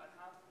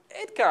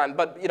it can,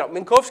 but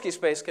Minkowski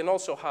space can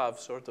also have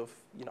sort of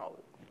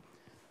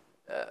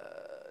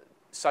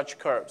such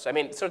curves. I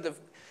mean, sort of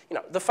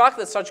the fact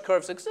that such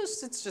curves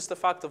exist, it's just a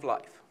fact of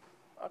life.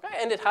 Okay,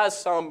 and it has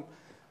some,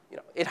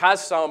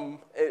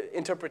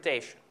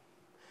 interpretation.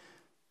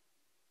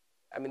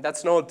 I mean,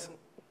 that's not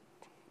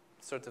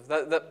sort of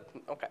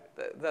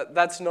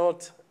that's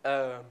not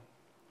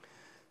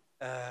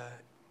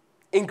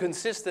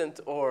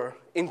inconsistent or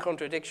in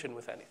contradiction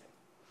with anything.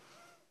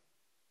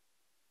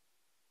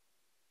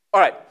 All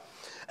right.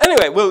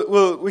 Anyway,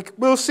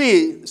 we'll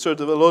see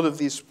sort of a lot of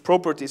these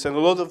properties and a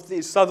lot of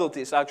these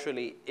subtleties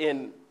actually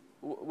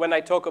when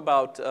I talk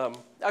about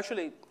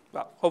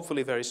well,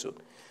 hopefully very soon.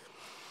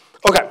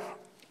 Okay,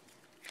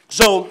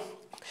 so,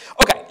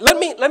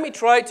 let me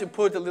try to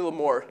put a little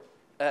more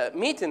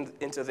meat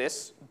into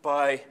this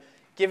by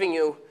giving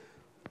you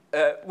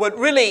what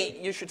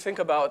really you should think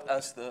about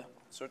as the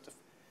sort of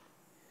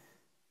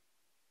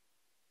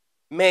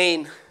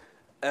main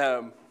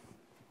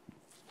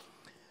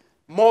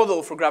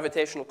model for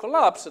gravitational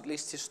collapse, at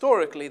least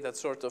historically, that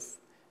sort of,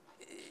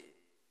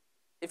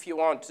 if you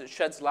want,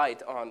 sheds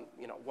light on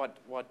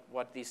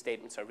what these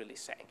statements are really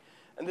saying.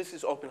 And this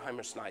is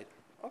Oppenheimer-Snyder.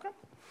 Okay.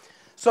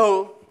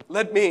 So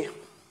let me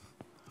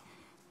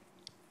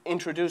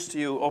introduce to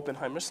you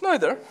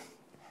Oppenheimer-Snyder.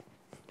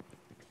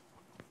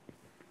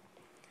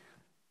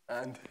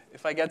 And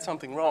if I get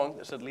something wrong,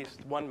 there's at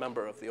least one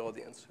member of the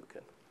audience who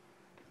can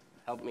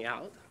help me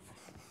out.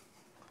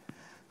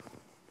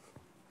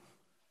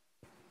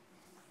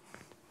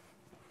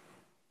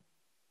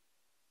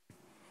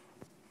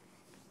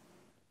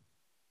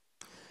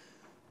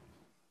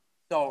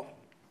 So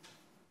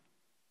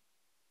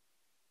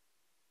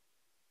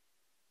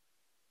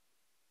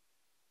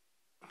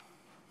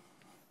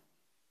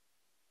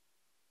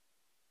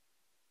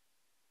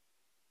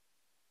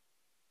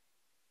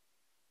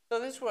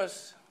this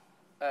was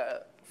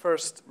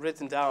first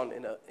written down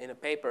in a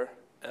paper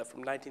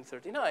from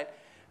 1939,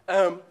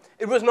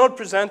 it was not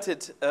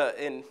presented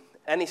in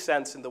any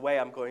sense in the way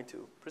I'm going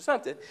to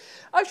present it.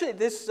 Actually,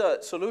 this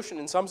solution,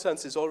 in some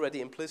sense, is already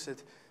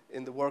implicit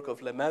in the work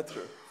of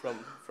Lemaitre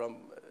from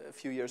a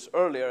few years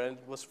earlier, and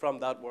it was from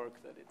that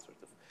work that it sort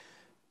of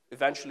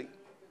eventually...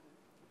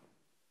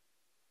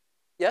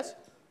 Yes?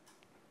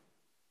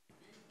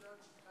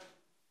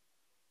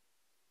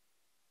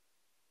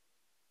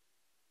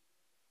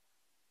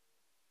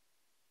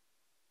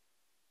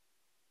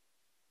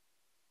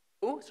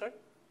 Ooh, sorry?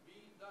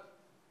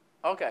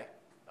 Okay,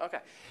 okay.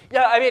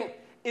 Yeah, I mean,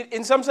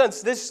 in some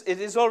sense, it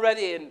is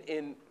already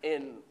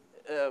in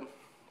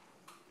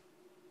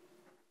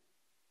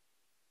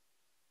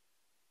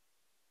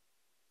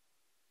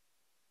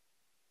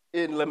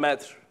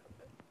Lemaitre.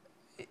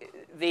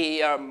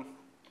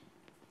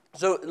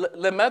 So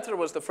Lemaitre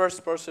was the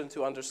first person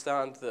to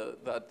understand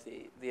that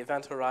the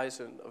event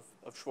horizon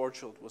of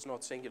Schwarzschild was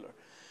not singular.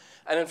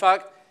 And in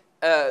fact,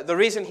 the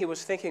reason he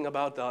was thinking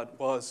about that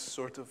was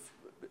sort of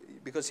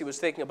because he was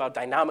thinking about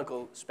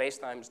dynamical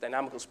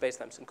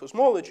spacetimes in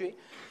cosmology,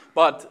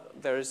 but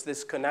there is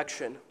this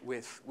connection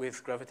with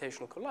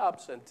gravitational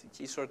collapse, and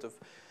he sort of,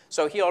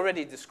 so he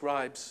already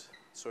describes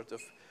sort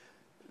of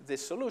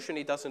this solution.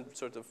 He doesn't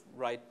sort of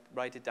write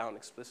it down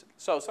explicitly.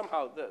 So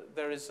somehow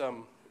there is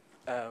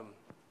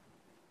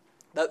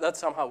that's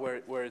somehow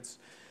where it's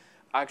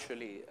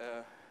actually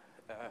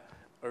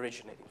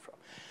originating from.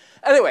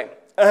 Anyway,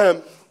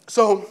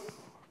 so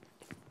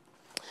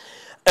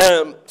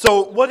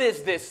what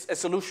is this a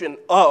solution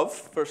of,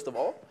 first of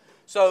all?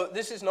 So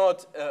this is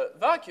not a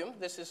vacuum.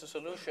 This is a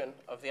solution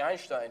of the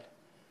Einstein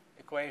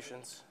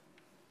equations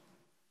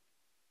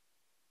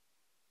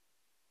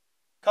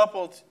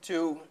coupled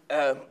to,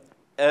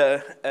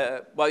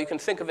 well, you can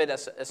think of it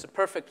as a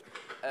perfect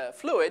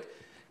fluid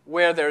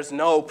where there's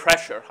no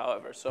pressure,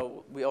 however.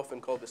 So we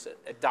often call this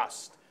a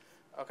dust,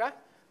 okay?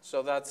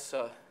 So that's,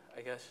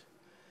 I guess,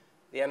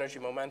 the energy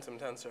momentum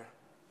tensor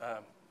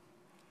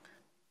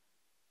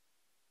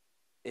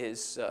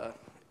is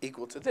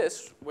equal to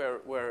this,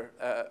 where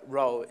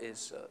rho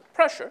is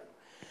pressure.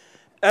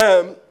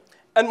 And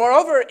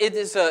moreover, it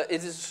is a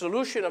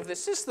solution of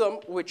this system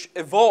which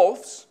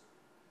evolves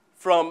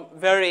from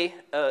very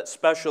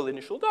special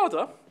initial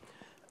data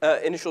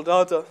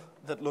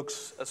that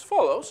looks as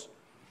follows.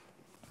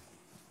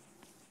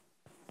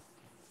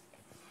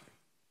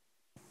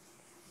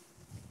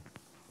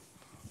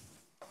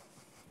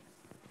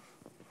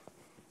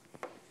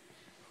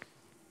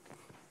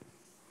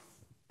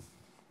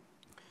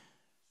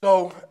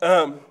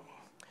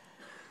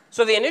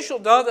 So the initial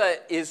data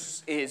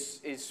is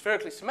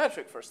spherically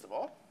symmetric, first of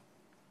all.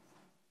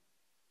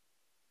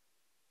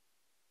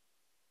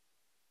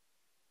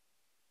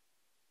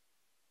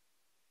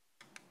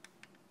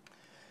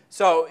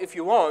 So if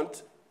you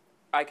want,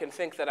 I can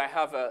think that I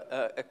have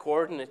a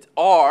coordinate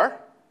r,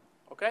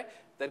 okay,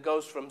 that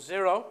goes from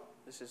 0.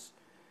 This is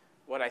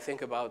what I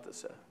think about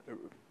as a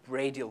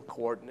radial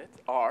coordinate,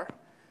 r,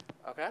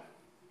 okay,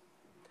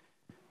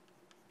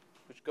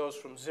 which goes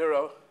from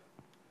 0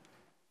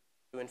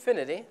 to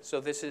infinity. So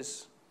this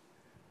is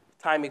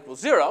time equals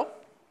 0,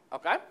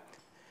 okay?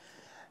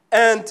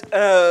 And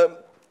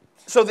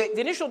so the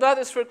initial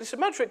data is spherically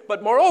symmetric,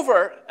 but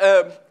moreover,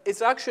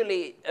 it's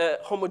actually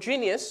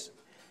homogeneous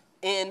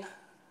in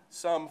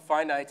some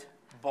finite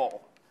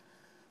ball.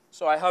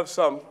 So I have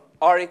some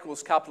r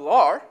equals capital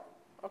R,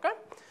 okay?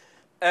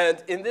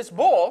 And in this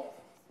ball,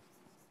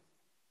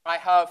 I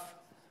have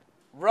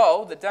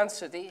rho, the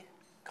density,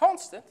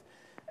 constant,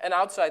 and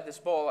outside this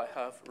ball, I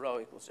have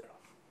rho equals 0.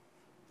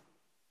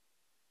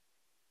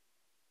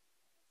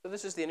 So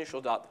this is the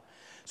initial data.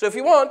 So if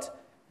you want,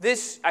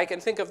 this, I can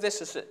think of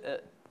this as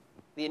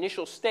the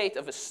initial state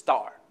of a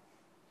star.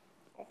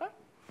 Okay?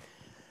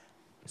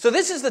 So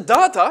this is the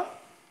data.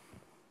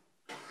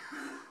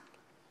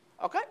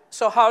 Okay?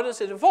 So how does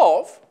it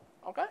evolve?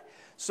 Okay?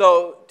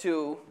 So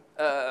to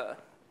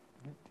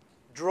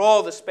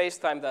draw the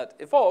space-time that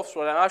evolves,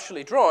 what I'm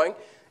actually drawing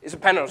is a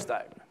Penrose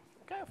diagram.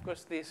 Okay? Of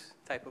course, these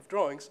type of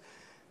drawings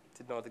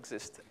did not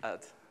exist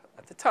at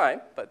the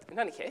time, but in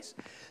any case.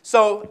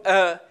 So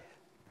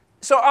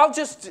I'll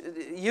just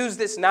use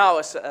this now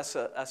as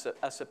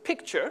a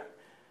picture,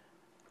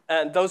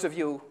 and those of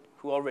you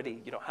who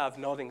already have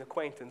nodding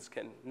acquaintance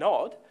can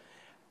nod.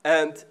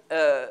 And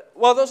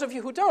well, those of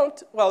you who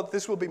don't, well,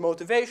 this will be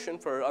motivation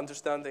for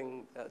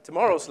understanding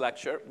tomorrow's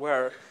lecture,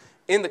 where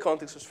in the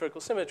context of spherical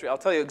symmetry, I'll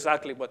tell you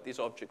exactly what these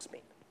objects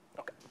mean.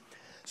 Okay.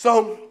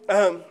 So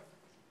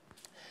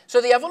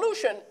the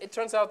evolution, it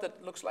turns out that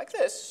it looks like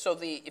this. So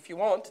if you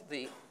want,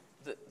 the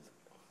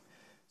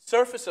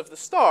surface of the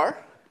star,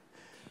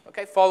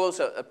 okay, follows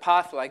a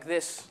path like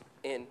this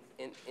in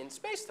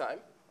space-time,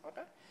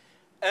 okay,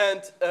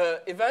 and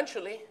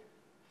eventually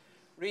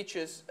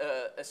reaches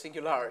a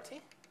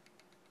singularity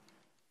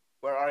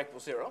where r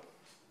equals 0.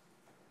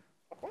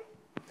 Okay.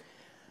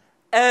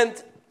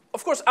 And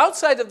of course,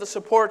 outside of the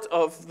support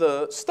of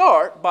the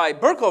star by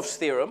Birkhoff's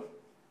theorem,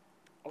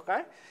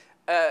 okay,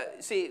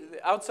 see,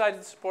 outside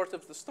the support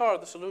of the star,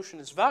 the solution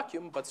is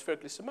vacuum, but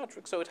spherically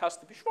symmetric, so it has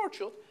to be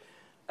Schwarzschild.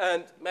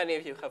 And many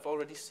of you have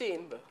already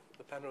seen the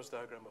Penrose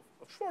diagram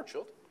of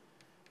Schwarzschild.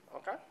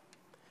 Okay?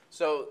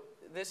 So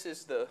this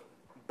is the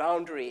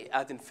boundary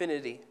at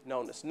infinity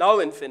known as null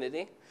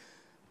infinity.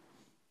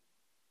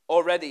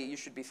 Already, you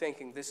should be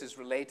thinking this is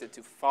related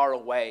to far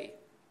away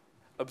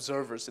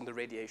observers in the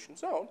radiation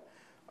zone.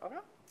 Okay?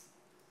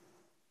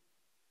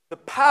 The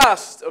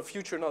past of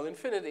future null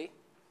infinity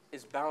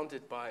is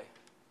bounded by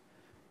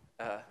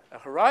a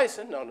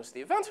horizon known as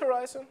the event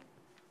horizon.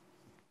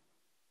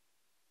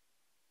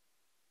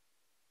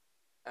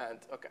 And,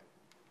 okay.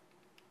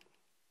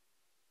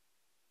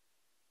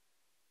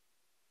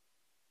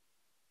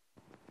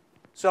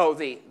 So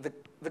the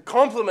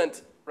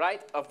complement,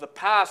 right, of the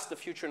past of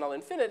future null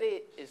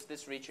infinity is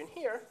this region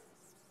here.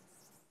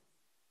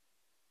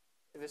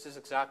 This is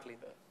exactly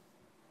the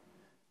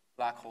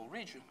black hole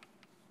region.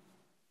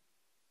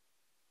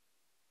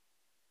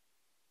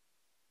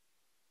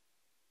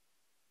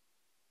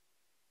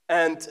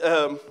 And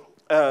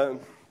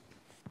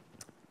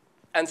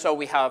so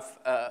we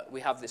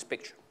have this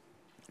picture.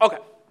 Okay,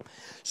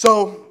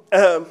 so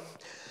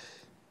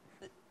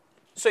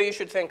you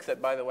should think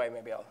that, by the way,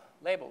 maybe I'll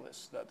label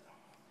this, that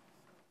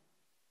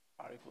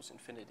r equals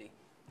infinity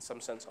in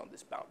some sense on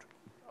this boundary.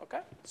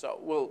 Okay, so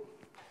we'll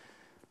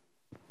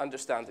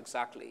understand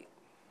exactly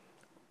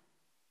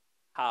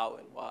how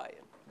and why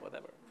and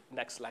whatever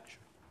next lecture.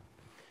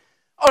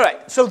 All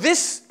right, so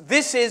this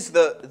is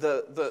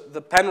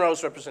the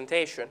Penrose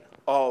representation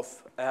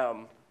of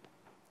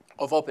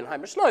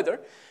Oppenheimer-Snyder.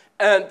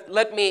 And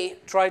let me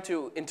try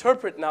to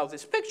interpret now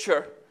this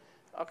picture,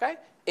 okay,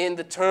 in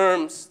the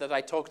terms that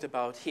I talked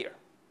about here.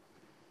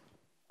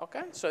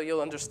 Okay, so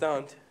you'll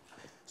understand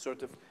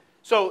sort of.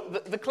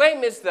 So the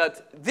claim is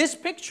that this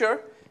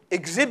picture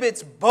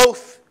exhibits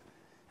both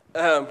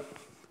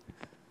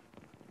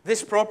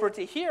this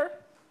property here,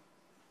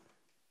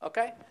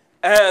 okay,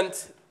 and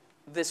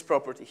this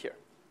property here.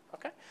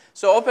 Okay?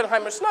 So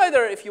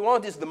Oppenheimer-Snyder, if you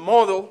want, is the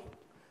model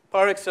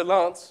par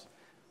excellence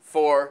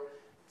for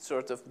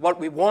sort of what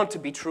we want to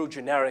be true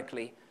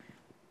generically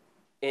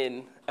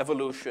in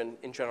evolution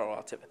in general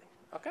relativity.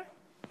 Okay?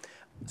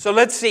 So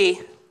let's see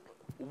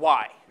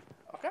why.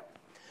 Okay?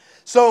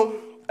 So,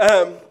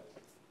 of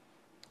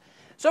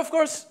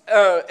course,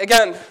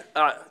 again,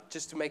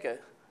 just to make a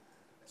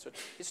sort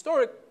of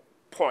historic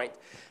point,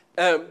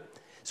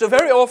 so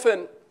very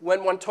often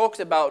when one talks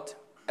about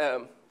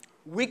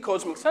weak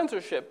cosmic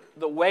censorship,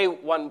 the way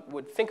one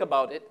would think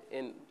about it,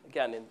 in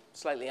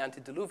slightly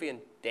antediluvian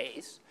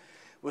days,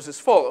 was as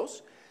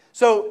follows.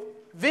 So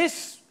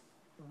this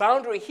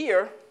boundary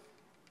here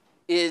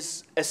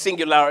is a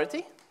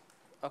singularity.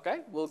 Okay,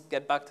 we'll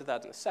get back to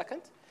that in a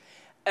second.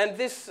 And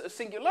this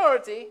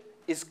singularity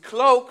is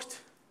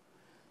cloaked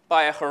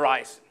by a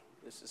horizon.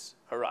 This is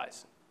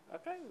horizon.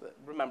 Okay,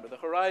 remember, the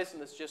horizon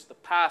is just the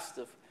past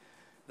of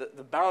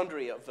the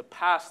boundary of the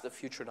past of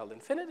future null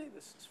infinity.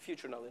 This is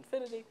future null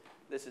infinity.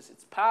 This is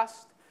its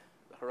past.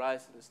 The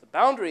horizon is the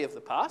boundary of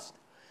the past.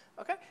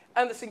 Okay?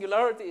 And the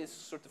singularity is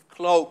sort of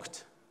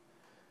cloaked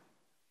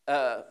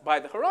by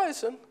the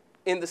horizon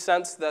in the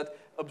sense that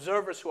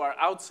observers who are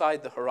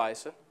outside the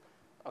horizon,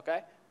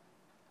 okay,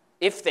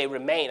 if they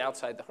remain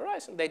outside the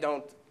horizon, they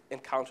don't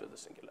encounter the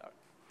singularity.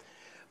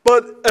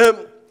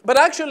 But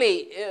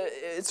actually,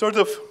 it's sort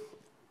of,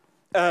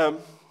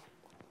 and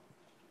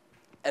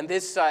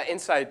this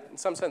insight, in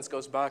some sense,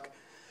 goes back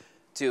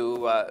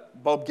to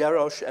Bob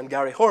Garrosh and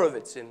Gary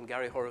Horowitz in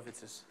Gary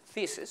Horowitz's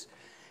thesis,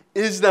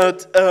 is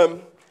that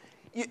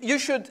you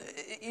should,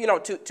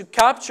 to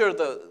capture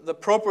the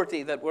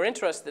property that we're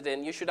interested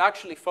in, you should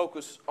actually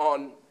focus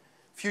on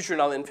future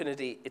null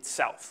infinity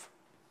itself.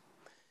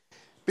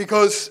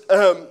 Because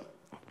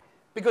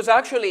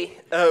actually,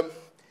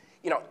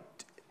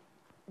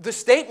 the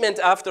statement,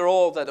 after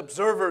all, that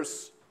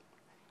observers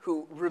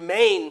who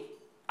remain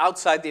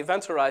outside the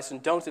event horizon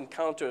don't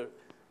encounter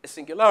a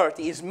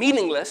singularity is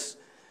meaningless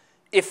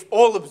if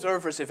all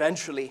observers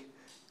eventually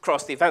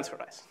cross the event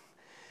horizon.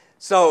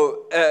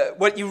 So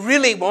what you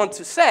really want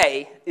to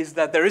say is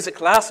that there is a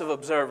class of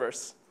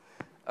observers,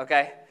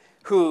 okay,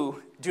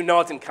 who do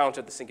not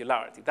encounter the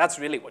singularity. That's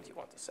really what you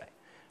want to say.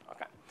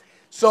 Okay.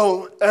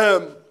 So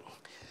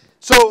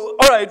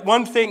all right,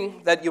 one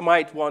thing that you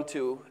might want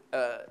to,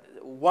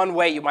 one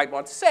way you might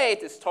want to say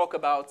it is talk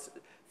about,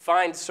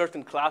 find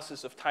certain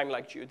classes of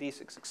time-like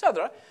geodesics,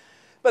 etc.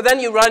 But then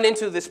you run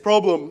into this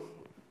problem,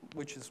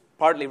 which is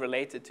partly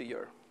related to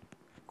your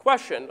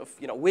question of,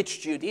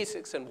 which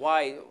geodesics and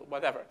why,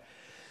 whatever.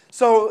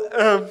 So,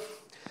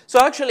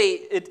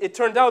 actually, it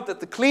turned out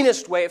that the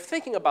cleanest way of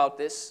thinking about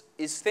this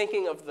is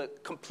thinking of the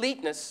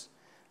completeness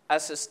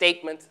as a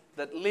statement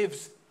that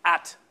lives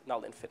at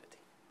null infinity.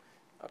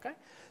 Okay?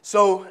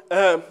 So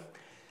I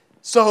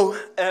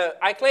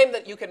claim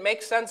that you can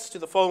make sense to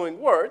the following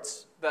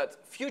words,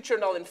 that future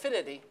null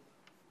infinity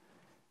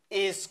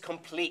is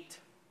complete.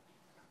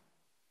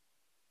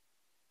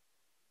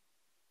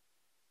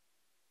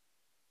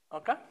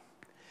 Okay?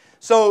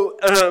 So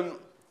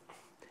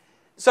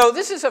So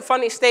this is a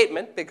funny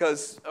statement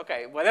because,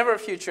 okay, whatever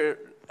future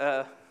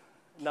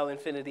null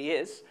infinity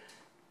is,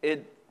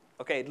 it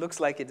looks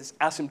like it is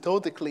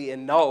asymptotically a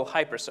null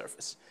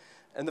hypersurface.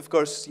 And of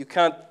course, you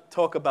can't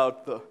talk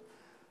about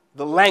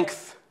the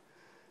length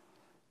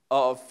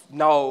of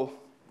null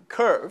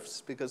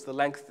curves because the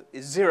length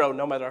is 0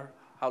 no matter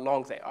how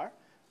long they are,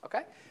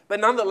 okay? But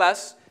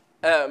nonetheless,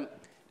 I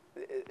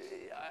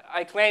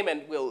claim,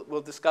 and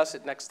we'll discuss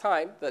it next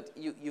time, that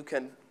you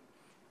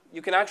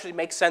can actually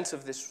make sense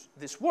of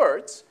these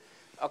words,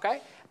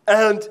 okay?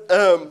 And,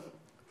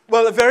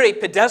 well, a very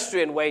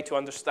pedestrian way to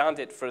understand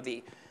it for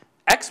the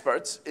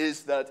experts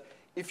is that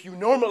if you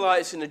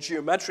normalize in a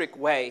geometric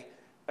way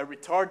a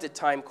retarded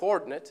time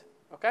coordinate,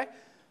 okay,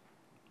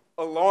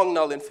 along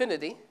null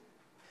infinity,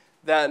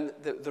 then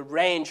the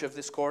range of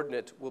this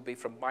coordinate will be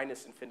from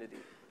minus infinity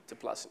to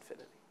plus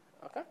infinity,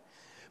 okay?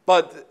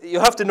 But you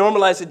have to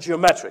normalize it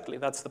geometrically,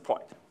 that's the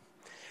point,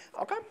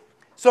 okay?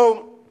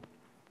 So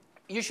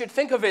you should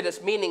think of it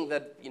as meaning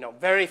that, you know,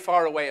 very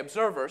far away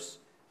observers,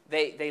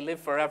 they live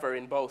forever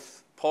in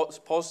both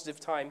positive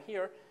time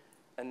here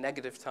and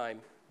negative time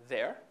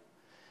there.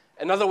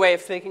 Another way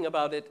of thinking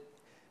about it,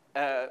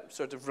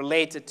 sort of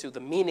related to the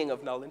meaning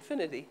of null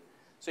infinity,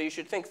 so you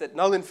should think that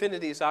null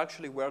infinity is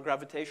actually where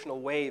gravitational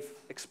wave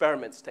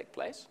experiments take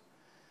place.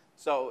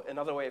 So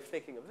another way of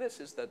thinking of this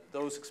is that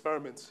those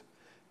experiments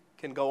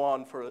can go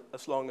on for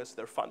as long as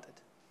they're funded.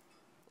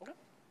 Okay?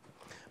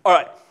 All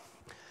right.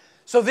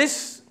 So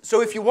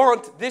if you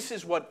want, this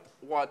is what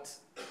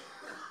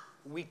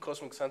weak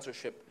cosmic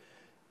censorship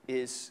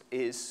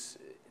is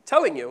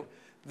telling you,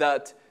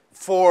 that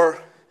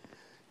for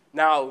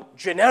now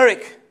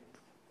generic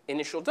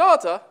initial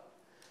data,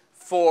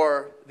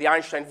 for the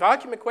Einstein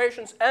vacuum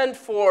equations, and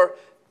for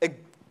a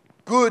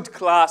good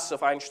class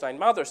of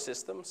Einstein-Mather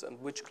systems,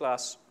 and which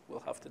class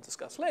we'll have to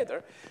discuss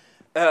later,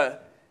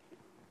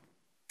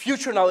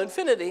 future null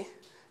infinity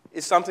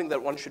is something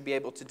that one should be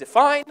able to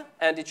define,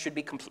 and it should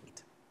be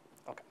complete.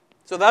 Okay.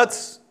 So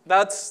that's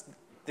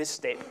this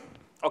statement.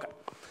 Okay.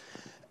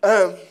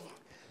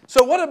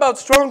 So what about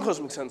strong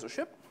cosmic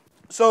censorship?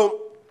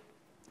 So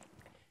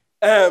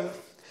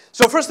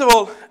first of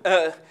all,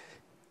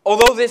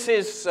 although this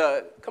is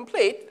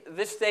complete,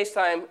 this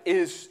spacetime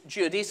is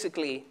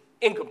geodesically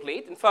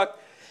incomplete. In fact,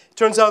 it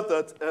turns out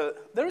that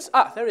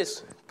there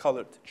is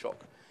colored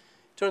chalk.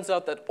 It turns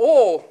out that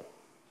all,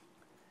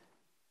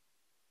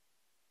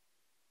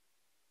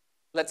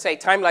 let's say,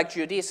 time-like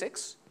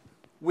geodesics,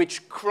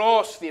 which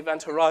cross the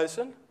event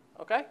horizon,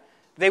 okay,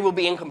 they will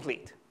be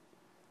incomplete,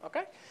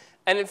 okay?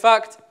 And in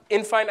fact,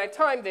 in finite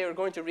time, they are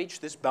going to reach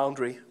this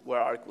boundary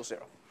where r equals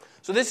 0.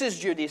 So this is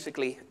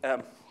geodesically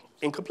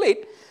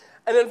incomplete.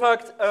 And in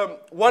fact,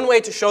 one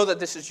way to show that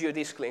this is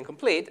geodesically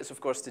incomplete is,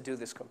 of course, to do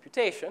this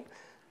computation,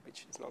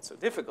 which is not so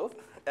difficult.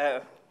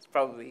 It's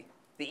probably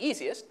the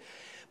easiest.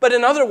 But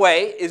another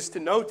way is to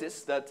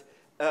notice that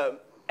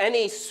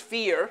any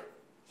sphere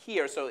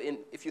here, so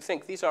if you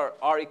think these are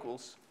r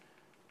equals,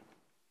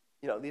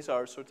 you know, these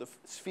are sort of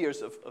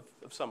spheres of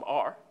some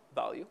r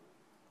value,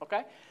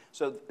 okay?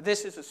 So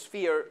this is a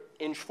sphere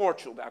in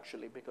Schwarzschild,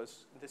 actually,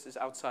 because this is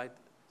outside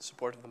the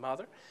support of the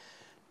Mather.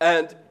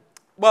 And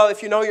well,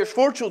 if you know your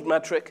Schwarzschild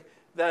metric,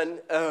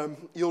 then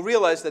you'll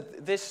realize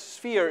that this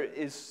sphere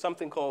is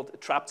something called a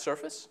trapped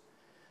surface.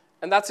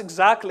 And that's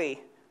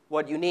exactly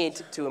what you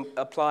need to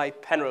apply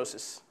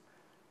Penrose's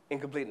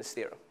incompleteness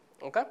theorem,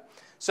 okay?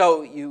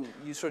 So you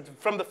sort of,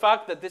 from the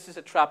fact that this is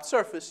a trapped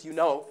surface, you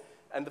know,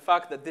 and the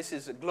fact that this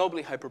is a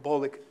globally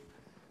hyperbolic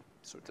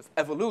sort of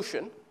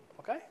evolution,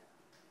 okay?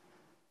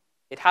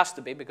 It has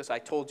to be, because I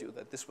told you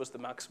that this was the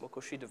maximal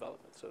Cauchy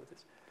development.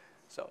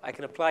 So I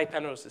can apply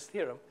Penrose's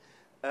theorem.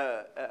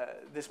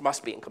 This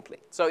must be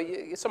incomplete. So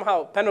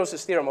somehow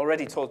Penrose's theorem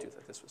already told you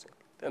that this was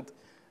incomplete. And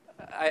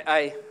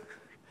I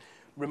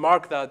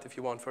remark that, if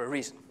you want, for a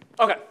reason.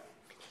 Okay.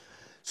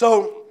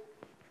 So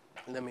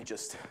let me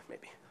just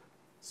maybe,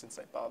 since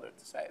I bothered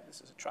to say it, this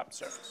is a trapped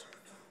surface.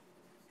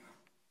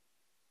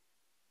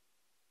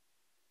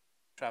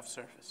 Trapped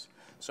surface.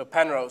 So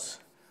Penrose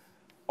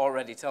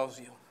already tells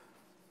you.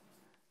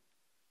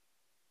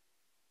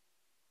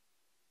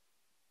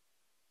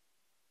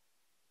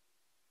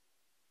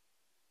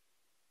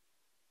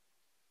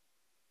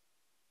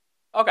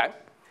 Okay.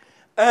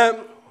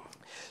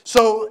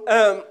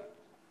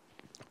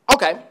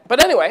 Okay,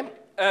 but anyway,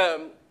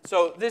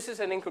 so this is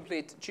an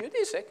incomplete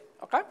geodesic,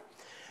 okay?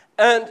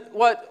 And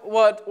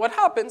what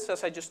happens,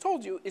 as I just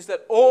told you, is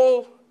that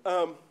all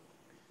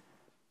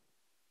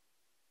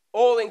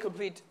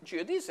incomplete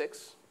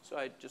geodesics, so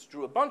I just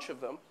drew a bunch of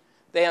them,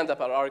 they end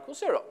up at r equals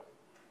 0.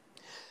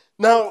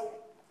 Now,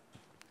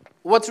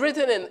 what's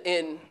written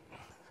in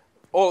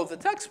all of the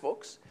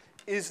textbooks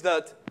is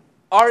that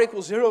r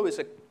equals 0 is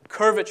a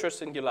curvature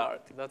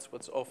singularity. That's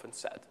what's often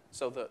said.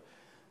 So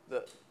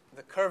the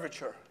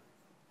curvature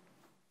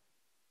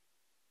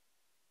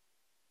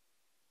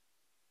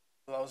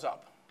blows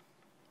up.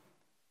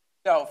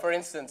 Now, for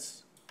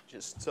instance,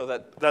 just so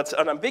that's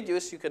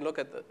unambiguous, you can look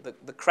at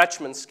the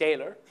Kretschmann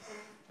scalar,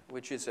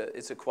 which is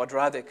a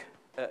quadratic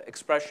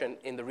expression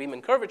in the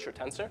Riemann curvature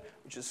tensor,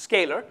 which is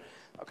scalar,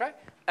 okay?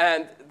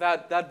 And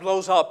that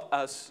blows up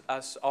as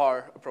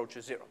r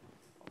approaches 0.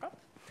 Okay?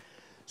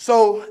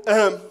 So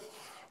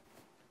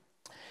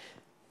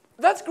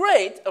that's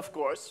great, of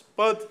course,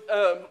 but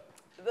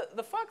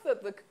the fact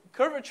that the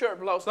curvature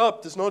blows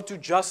up does not do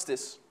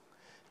justice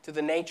to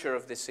the nature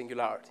of this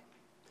singularity.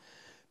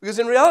 Because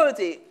in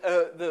reality,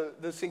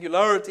 the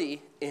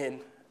singularity in...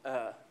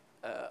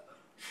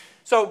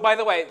 so, by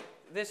the way,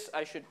 this,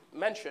 I should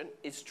mention,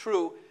 is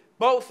true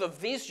both of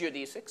these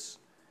geodesics,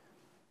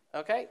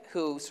 okay,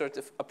 who sort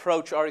of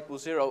approach r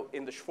equals 0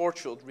 in the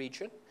Schwarzschild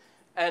region,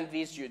 and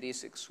these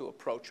geodesics who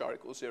approach r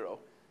equals 0,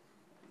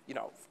 you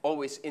know,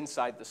 always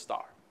inside the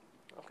star.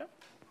 Okay?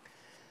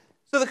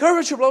 So the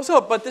curvature blows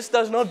up, but this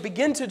does not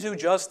begin to do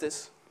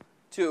justice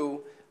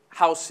to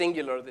how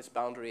singular this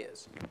boundary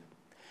is.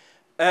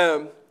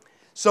 In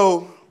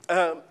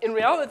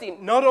reality,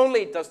 not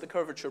only does the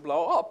curvature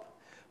blow up,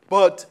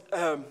 but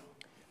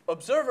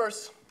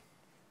observers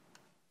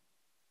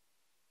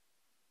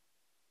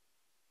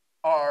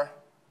are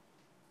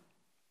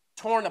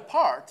torn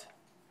apart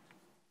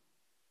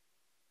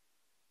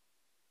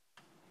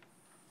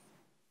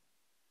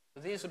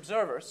these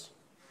observers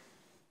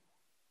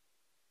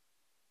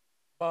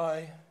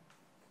by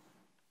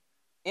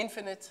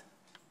infinite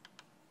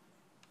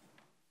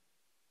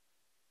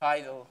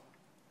tidal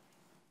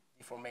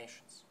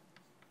deformations.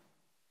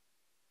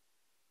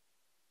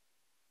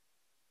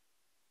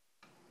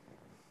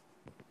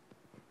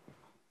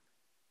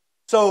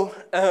 So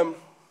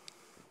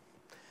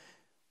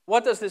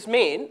what does this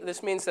mean?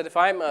 This means that if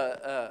I'm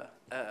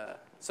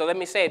so let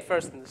me say it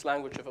first in this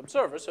language of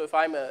observers. So if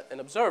I'm an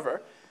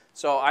observer,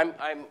 so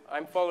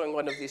I'm following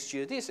one of these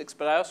geodesics,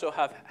 but I also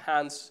have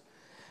hands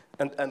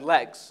and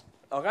legs,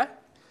 okay?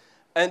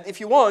 And if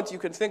you want, you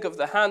can think of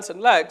the hands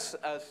and legs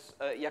as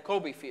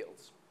Jacobi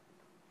fields.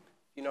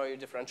 You know your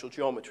differential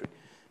geometry.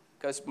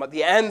 Because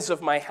the ends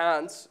of my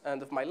hands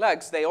and of my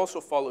legs, they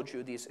also follow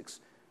geodesics,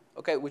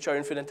 okay, which are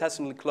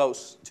infinitesimally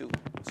close to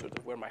sort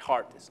of where my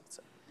heart is, let's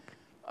say.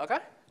 Okay?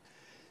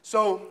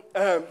 So,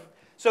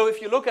 so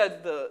if you look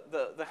at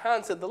the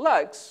hands and the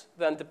legs,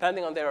 then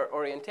depending on their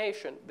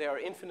orientation, they are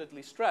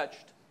infinitely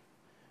stretched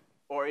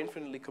or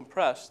infinitely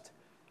compressed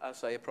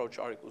as I approach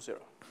r equals 0.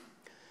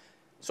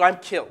 So I'm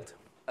killed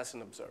as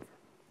an observer.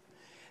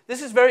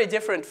 This is very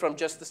different from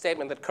just the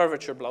statement that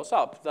curvature blows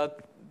up.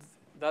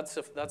 That's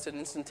an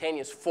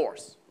instantaneous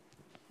force.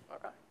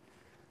 Okay?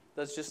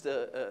 That's just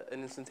an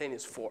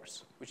instantaneous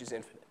force, which is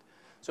infinite.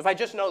 So if I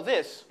just know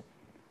this,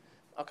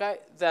 okay,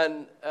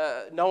 then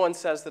no one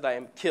says that I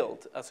am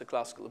killed as a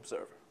classical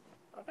observer.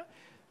 Okay?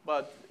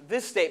 But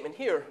this statement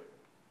here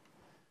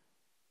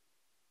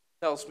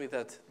tells me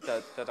that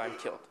I'm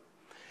killed.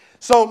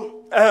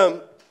 So,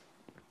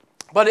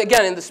 but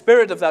again, in the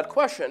spirit of that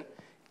question,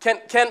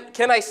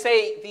 can I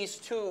say these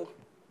two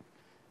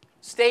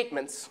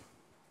statements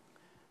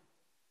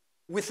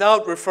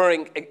without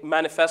referring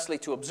manifestly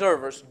to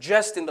observers,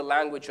 just in the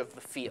language of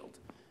the field?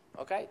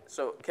 Okay?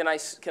 So can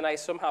I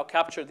somehow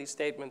capture these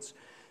statements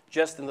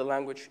just in the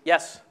language?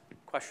 Yes?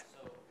 Question?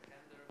 So can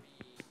there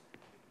be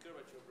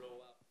curvature blow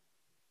up?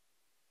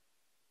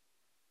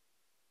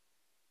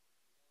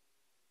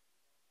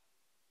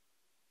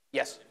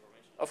 Yes,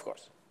 of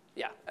course.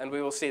 Yeah, and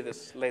we will see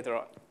this later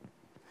on.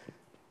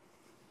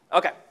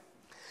 Okay.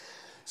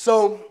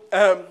 So,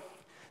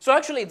 so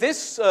actually,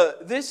 this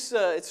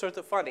it's sort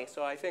of funny.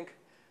 So I think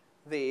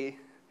the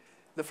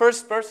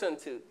first person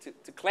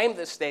to claim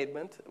this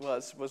statement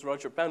was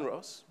Roger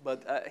Penrose,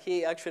 but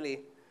he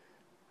actually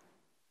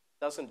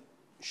doesn't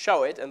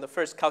show it, and the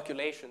first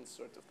calculations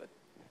sort of that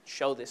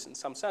show this in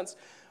some sense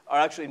are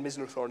actually in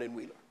Misner, Thorne, and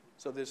Wheeler.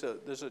 So there's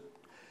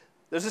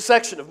a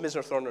section of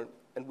Misner, Thorne,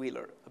 and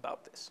Wheeler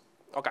about this.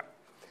 Okay.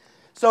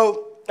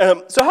 So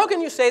so how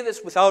can you say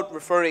this without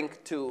referring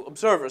to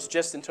observers,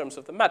 just in terms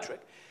of the metric?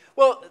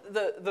 Well,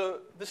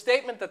 the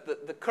statement that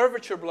the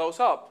curvature blows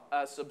up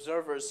as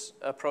observers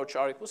approach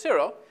r equals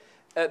 0,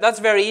 that's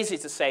very easy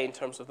to say in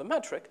terms of the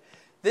metric.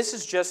 This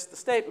is just the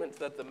statement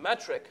that the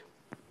metric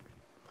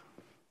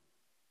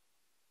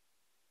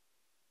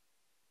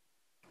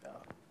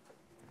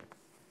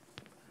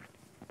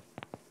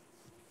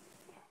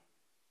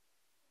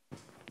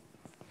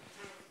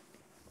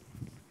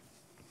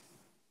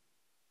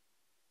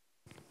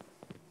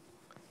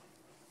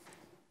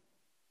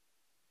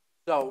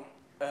so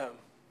the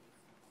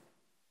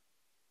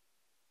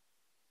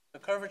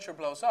curvature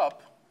blows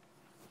up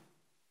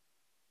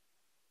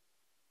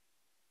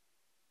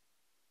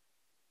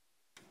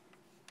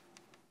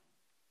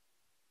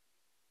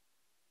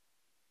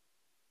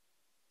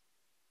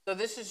so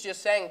this is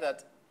just saying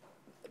that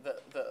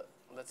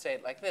let's say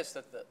it like this,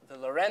 that the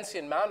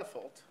Lorentzian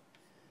manifold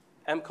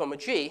M comma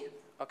G,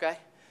 okay,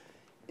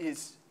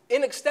 is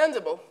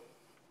inextendable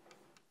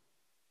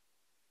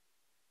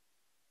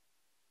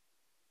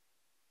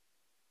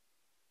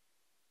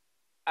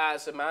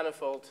as a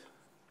manifold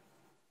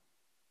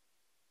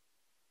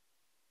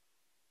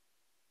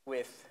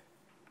with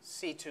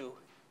C2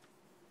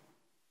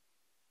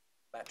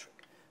 metric.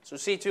 So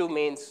C2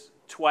 means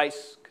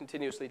twice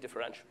continuously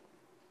differential.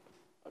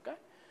 Okay?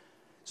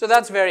 So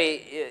that's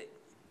very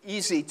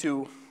easy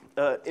to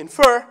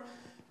infer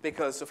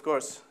because, of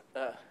course,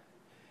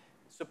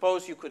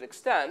 suppose you could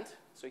extend.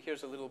 So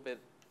here's a little bit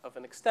of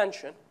an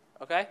extension.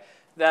 Okay?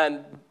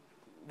 Then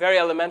very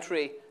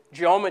elementary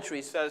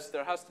geometry says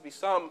there has to be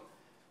some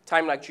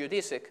time-like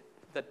geodesic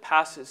that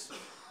passes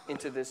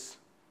into this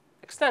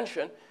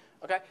extension.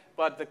 Okay?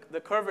 But the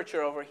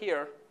curvature over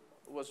here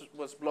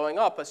was blowing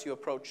up as you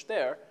approach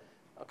there.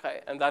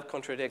 Okay? And that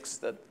contradicts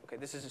that, okay,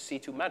 this is a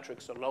C2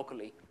 metric, so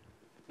locally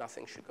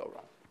nothing should go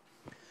wrong.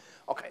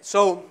 Okay,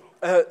 so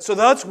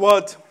that's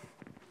what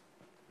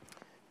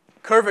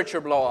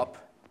curvature blow-up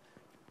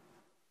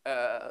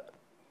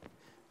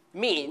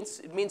means.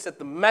 It means that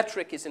the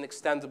metric is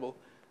inextendable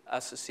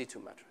as a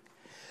C2 metric.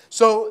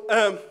 So,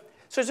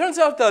 so it turns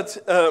out that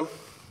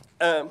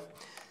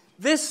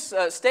this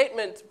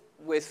statement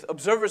with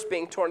observers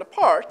being torn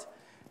apart,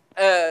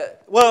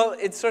 well,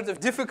 it's sort of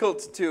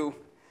difficult to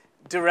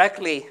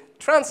directly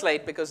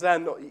translate because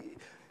then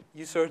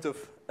you sort of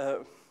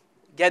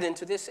get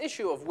into this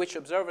issue of which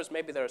observers.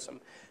 Maybe there are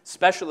some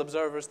special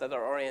observers that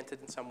are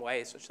oriented in some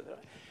way, such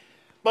that.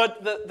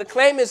 But the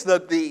claim is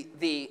that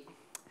the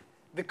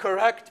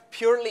correct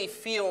purely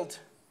field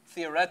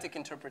theoretic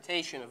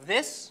interpretation of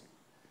this,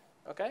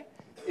 okay,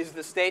 is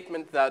the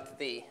statement that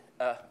the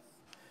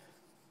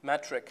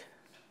metric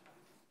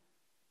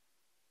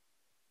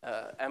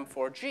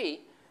M4G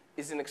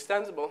is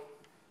inextensible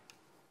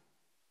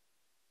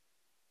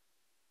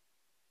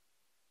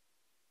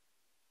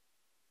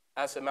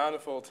as a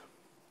manifold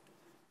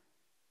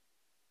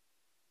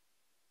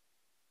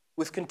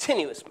with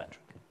continuous metric.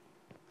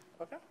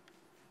 Okay?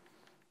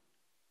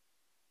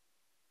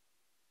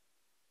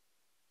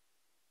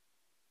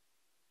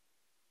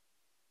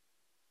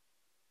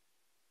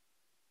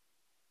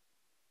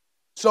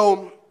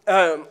 So,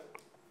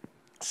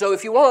 so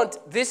if you want,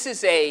 this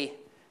is a,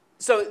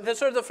 so the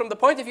sort of from the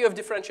point of view of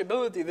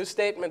differentiability, this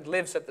statement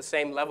lives at the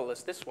same level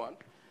as this one.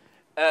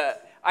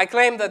 I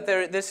claim that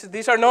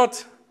these are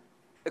not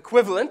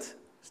equivalent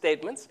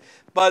statements,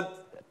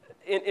 but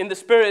in the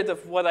spirit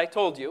of what I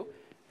told you,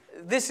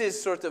 this is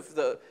sort of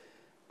the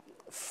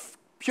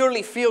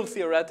purely field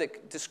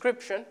theoretic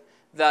description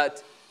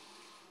that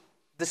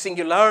the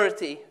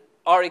singularity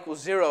R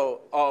equals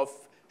 0 of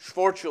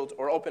Schwarzschild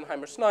or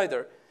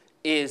Oppenheimer-Snyder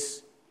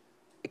is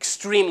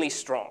extremely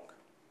strong.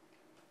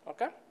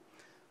 Okay?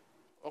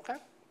 Okay?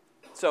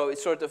 So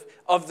it's sort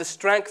of the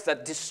strength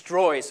that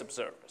destroys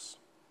observers.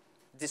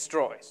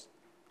 Destroys.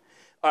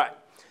 All right.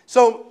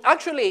 So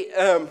actually,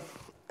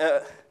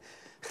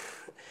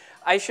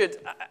 I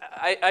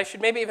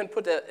should maybe even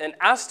put an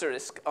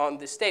asterisk on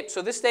this statement.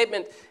 So this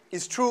statement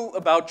is true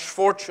about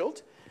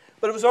Schwarzschild,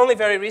 but it was only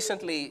very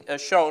recently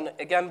shown,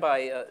 again,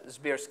 by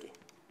Zbierski.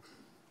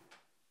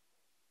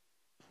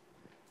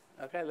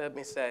 Okay, let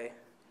me say,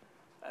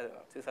 I don't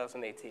know,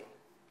 2018.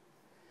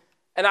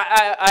 And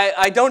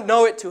I don't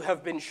know it to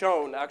have been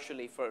shown,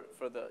 actually, for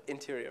the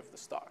interior of the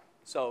star.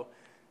 So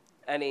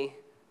any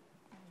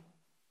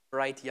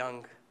bright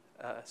young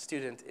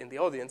student in the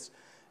audience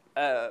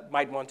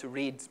might want to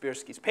read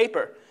Zbierski's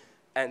paper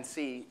and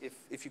see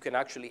if you can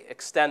actually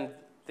extend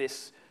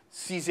this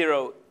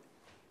C0,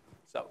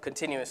 so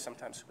continuous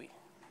sometimes we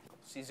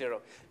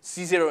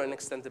C0 in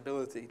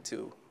extendability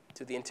to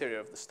the interior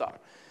of the star.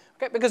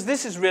 Okay, because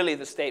this is really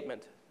the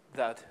statement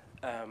that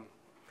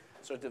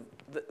sort of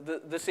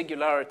the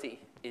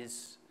singularity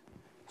is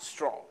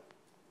strong.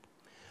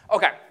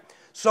 Okay,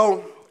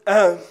 so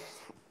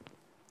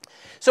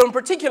so in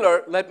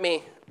particular, let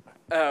me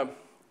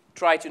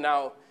try to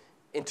now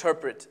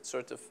interpret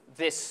sort of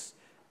this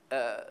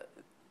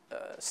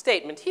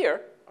statement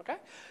here. Okay,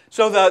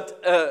 so that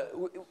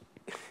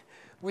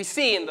we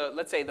see in the,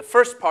 let's say, the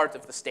first part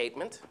of the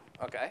statement.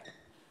 Okay.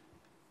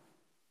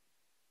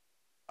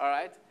 All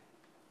right.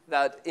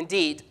 That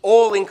indeed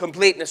all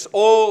incompleteness,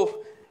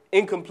 all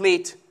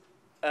incomplete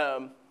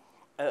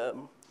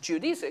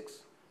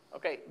geodesics,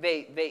 okay,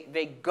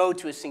 they go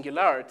to a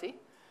singularity.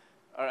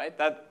 All right,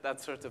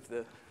 that's sort of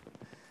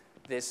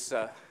this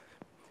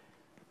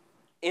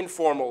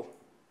informal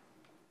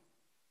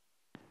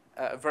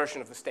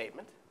version of the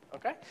statement.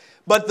 Okay,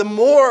 but the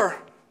more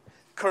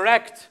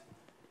correct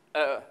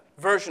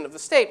version of the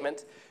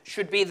statement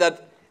should be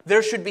that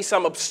there should be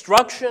some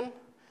obstruction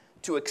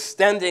to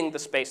extending the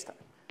spacetime.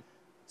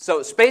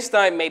 So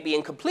spacetime may be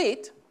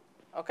incomplete,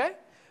 okay,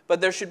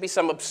 but there should be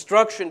some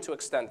obstruction to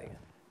extending it.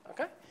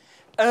 Okay,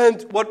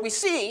 and what we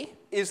see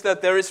is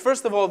that there is,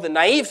 first of all, the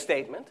naive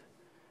statement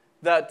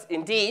that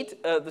indeed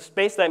the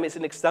spacetime is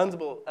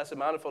inextensible as a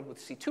manifold with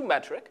C2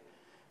 metric.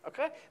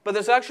 Okay, but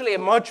there's actually a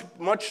much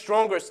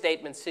stronger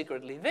statement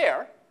secretly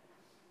there.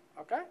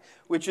 Okay,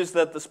 which is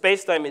that the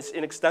spacetime is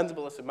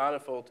inextensible as a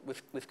manifold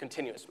with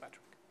continuous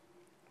metric.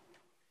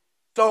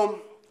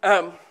 So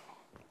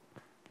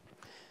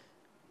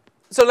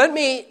so let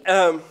me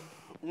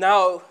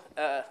now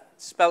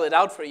spell it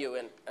out for you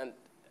and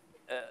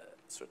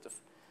sort of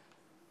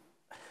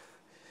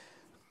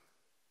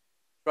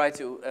try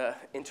to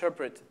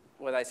interpret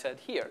what I said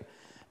here.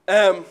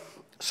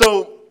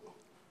 So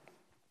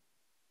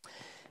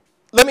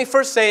let me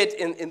first say it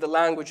in the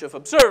language of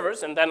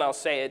observers, and then I'll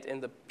say it in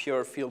the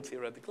pure field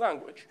theoretic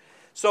language.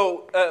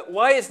 So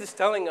why is this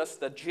telling us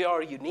that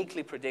GR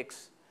uniquely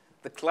predicts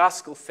the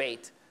classical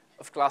fate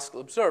of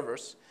classical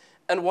observers?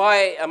 And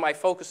why am I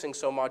focusing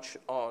so much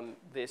on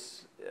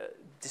this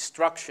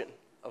destruction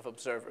of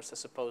observers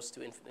as opposed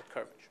to infinite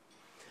curvature?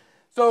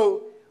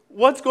 So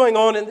what's going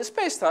on in this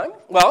space-time?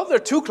 Well, there are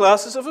two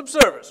classes of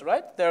observers,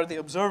 right? There are the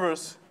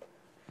observers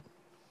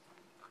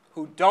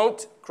who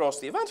don't cross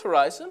the event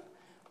horizon,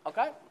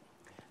 okay?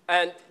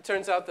 And it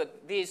turns out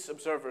that these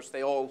observers,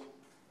 they all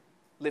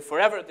live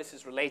forever. This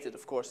is related,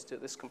 of course, to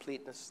this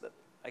completeness that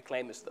I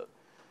claim is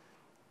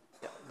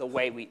the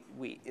way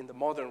we in the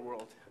modern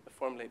world,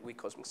 formulate weak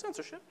cosmic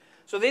censorship.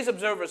 So these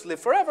observers live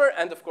forever,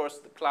 and of course,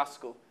 the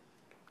classical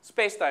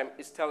space-time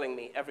is telling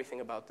me everything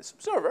about this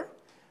observer.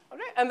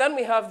 Okay? And then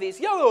we have these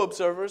yellow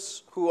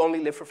observers who only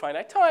live for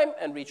finite time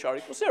and reach R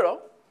equals 0.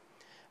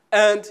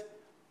 And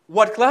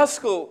what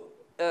classical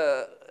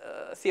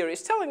theory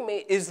is telling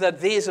me is that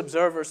these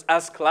observers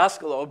as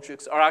classical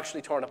objects are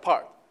actually torn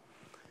apart.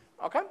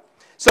 Okay?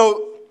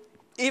 So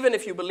even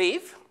if you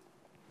believe,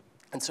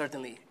 and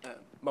certainly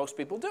most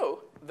people do,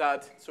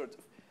 that sort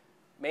of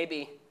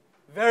maybe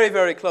very,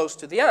 very close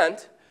to the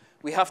end,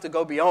 we have to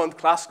go beyond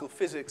classical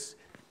physics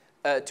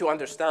to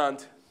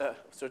understand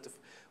sort of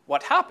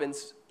what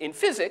happens in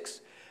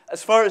physics.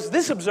 As far as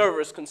this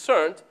observer is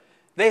concerned,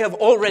 they have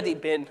already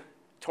been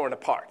torn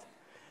apart.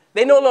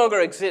 They no longer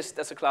exist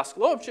as a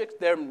classical object.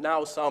 They're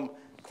now some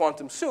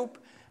quantum soup.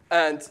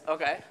 And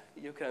okay,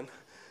 you can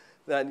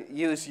then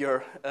use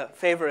your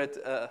favorite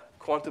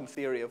quantum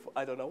theory of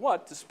I don't know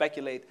what to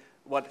speculate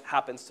what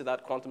happens to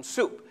that quantum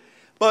soup.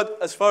 But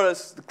as far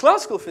as the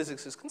classical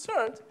physics is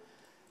concerned,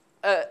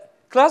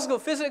 classical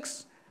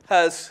physics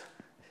has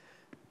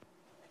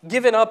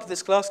given up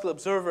this classical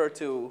observer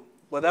to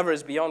whatever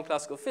is beyond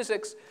classical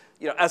physics,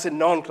 as a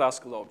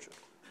non-classical object.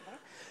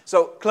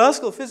 So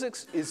classical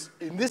physics is,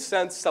 in this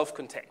sense,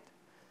 self-contained.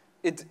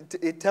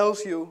 It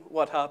tells you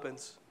what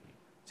happens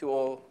to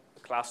all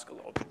classical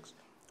objects.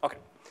 Okay.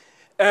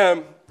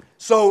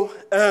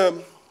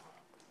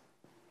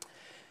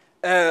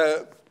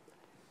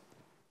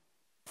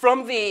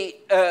 From the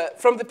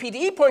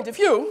PDE point of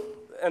view,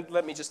 and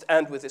let me just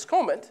end with this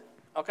comment,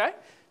 okay?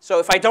 So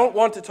if I don't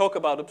want to talk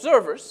about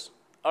observers,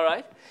 all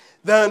right,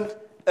 then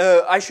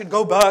I should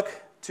go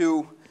back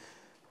to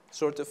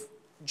sort of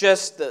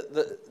just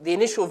the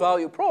initial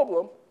value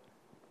problem,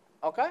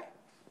 okay,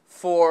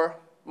 for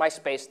my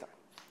spacetime.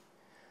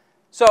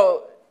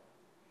 So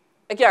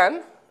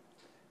again,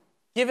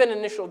 given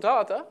initial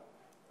data,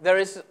 there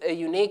is a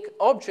unique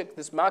object,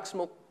 this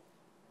maximal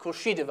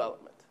Cauchy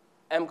development,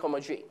 M comma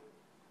G.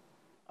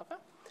 Okay?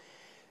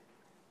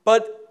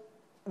 But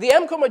the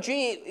M comma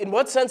G, in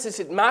what sense is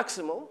it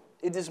maximal?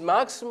 It is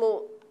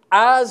maximal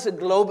as a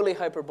globally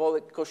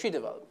hyperbolic Cauchy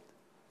development.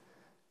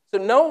 So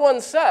no one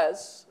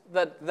says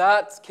that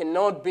that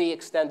cannot be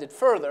extended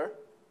further,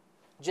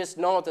 just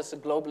not as a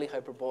globally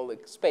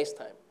hyperbolic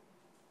spacetime.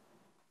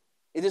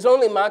 It is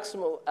only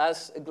maximal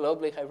as a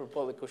globally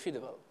hyperbolic Cauchy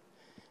development.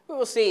 We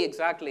will see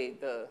exactly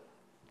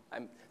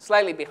I'm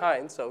slightly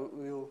behind, so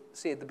we'll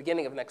see at the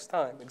beginning of next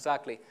time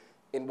exactly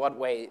in what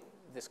way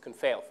this can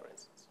fail, for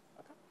instance.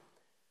 Okay?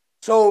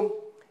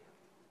 So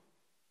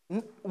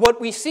what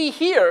we see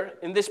here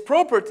in this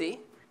property,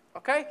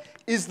 okay,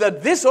 is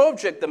that this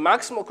object, the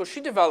maximal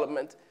Cauchy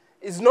development,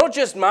 is not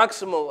just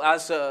maximal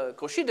as a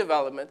Cauchy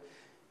development,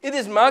 it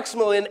is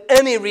maximal in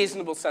any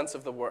reasonable sense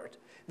of the word.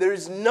 There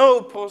is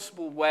no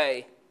possible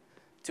way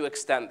to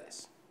extend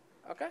this.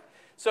 Okay?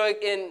 So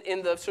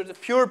in the sort of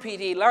pure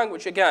PD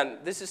language, again,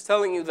 this is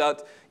telling you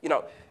that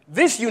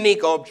this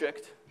unique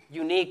object,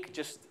 unique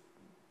just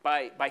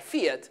by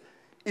fiat,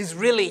 is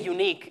really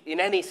unique in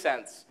any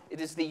sense. It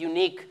is the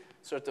unique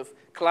sort of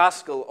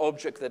classical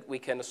object that we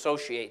can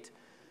associate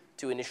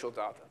to initial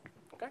data.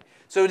 Okay?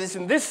 So it is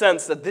in this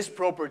sense that this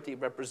property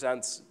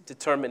represents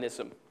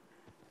determinism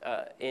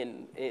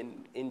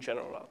in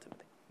general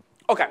relativity.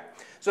 Okay,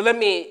 so let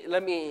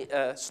me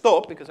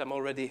stop because I'm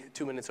already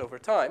 2 minutes over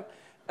time,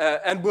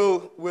 and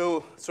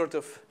we'll sort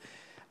of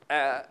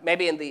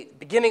maybe in the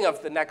beginning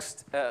of the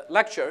next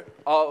lecture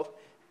I'll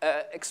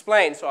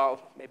explain. So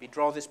I'll maybe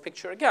draw this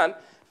picture again,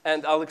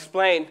 and I'll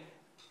explain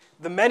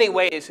the many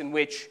ways in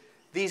which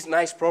these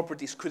nice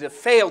properties could have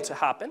failed to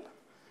happen.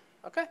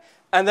 Okay,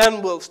 and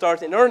then we'll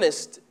start in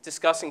earnest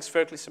discussing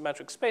spherically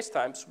symmetric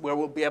spacetimes, where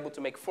we'll be able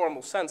to make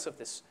formal sense of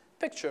this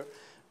picture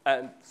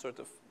and sort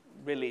of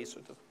really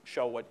sort of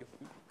show what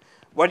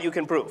you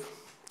can prove.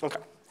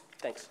 Okay,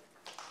 thanks.